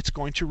in there, it's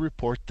going to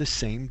report the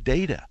same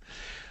data.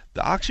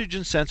 The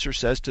oxygen sensor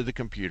says to the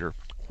computer,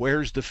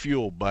 "Where's the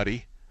fuel,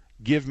 buddy?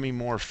 Give me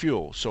more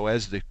fuel." So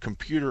as the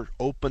computer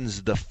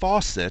opens the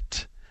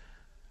faucet,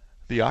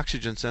 the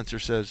oxygen sensor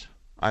says,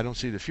 "I don't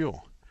see the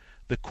fuel."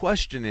 The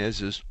question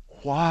is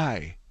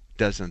why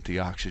doesn't the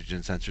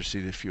oxygen sensor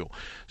see the fuel?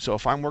 So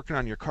if I'm working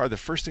on your car, the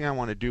first thing I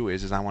want to do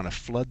is I want to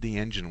flood the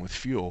engine with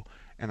fuel.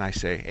 And I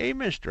say, "Hey,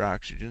 Mr.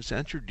 Oxygen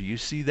Sensor, do you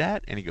see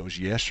that?" And he goes,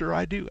 "Yes, sir,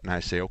 I do." And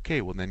I say,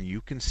 "Okay, well then you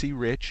can see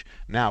rich.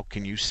 Now,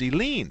 can you see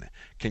lean?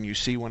 Can you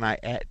see when I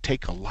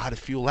take a lot of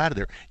fuel out of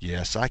there?"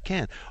 "Yes, I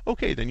can."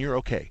 "Okay, then you're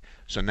okay."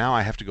 So now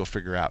I have to go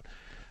figure out.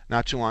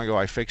 Not too long ago,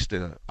 I fixed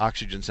the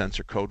oxygen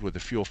sensor code with a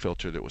fuel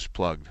filter that was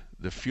plugged.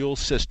 The fuel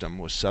system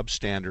was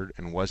substandard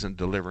and wasn't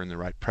delivering the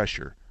right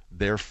pressure.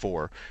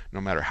 Therefore,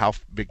 no matter how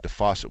big the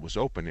faucet was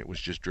open, it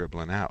was just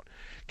dribbling out.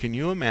 Can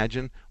you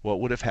imagine what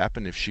would have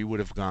happened if she would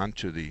have gone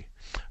to the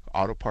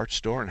auto parts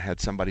store and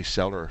had somebody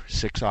sell her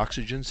 6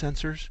 oxygen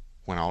sensors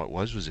when all it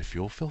was a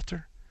fuel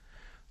filter?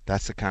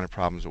 That's the kind of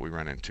problems that we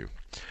run into.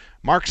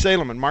 Mark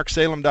Salem and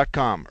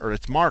marksalem.com, or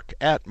it's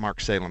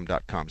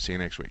mark@marksalem.com. See you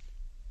next week.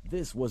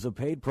 This was a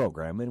paid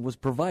program and was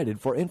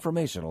provided for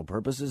informational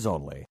purposes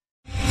only.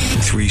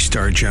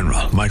 3-star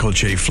General Michael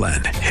J.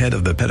 Flynn, head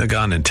of the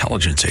Pentagon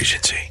Intelligence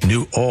Agency,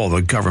 knew all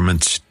the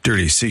government's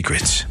dirty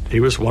secrets. He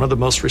was one of the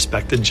most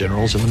respected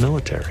generals in the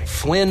military.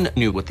 Flynn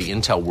knew what the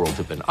intel world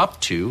had been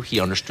up to. He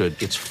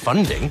understood its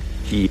funding.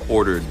 He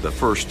ordered the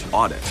first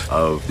audit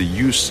of the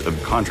use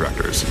of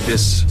contractors.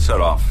 This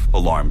set off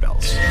alarm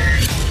bells.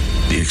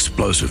 The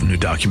explosive new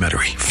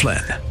documentary,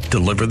 Flynn,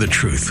 Deliver the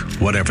Truth,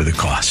 Whatever the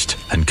Cost,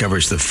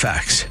 uncovers the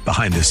facts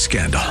behind this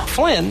scandal.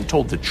 Flynn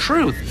told the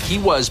truth. He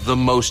was the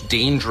most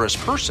dangerous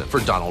person for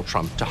Donald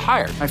Trump to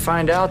hire. I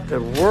find out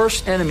the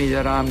worst enemy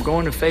that I'm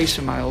going to face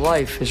in my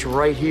life is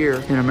right here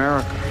in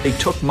America. They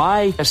took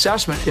my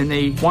assessment and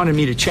they wanted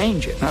me to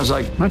change it. And I was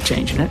like, I'm not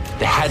changing it.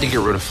 They had to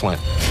get rid of Flynn.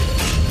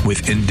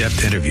 With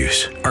in-depth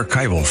interviews,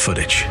 archival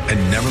footage,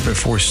 and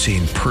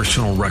never-before-seen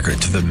personal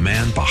records of the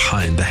man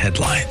behind the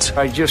headlines.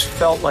 I just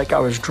felt like I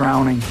was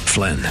drowning.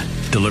 Flynn,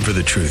 Deliver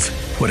the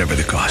Truth, Whatever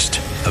the Cost.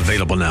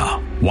 Available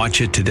now.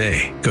 Watch it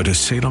today. Go to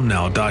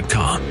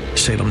salemnow.com.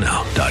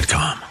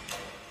 salemnow.com.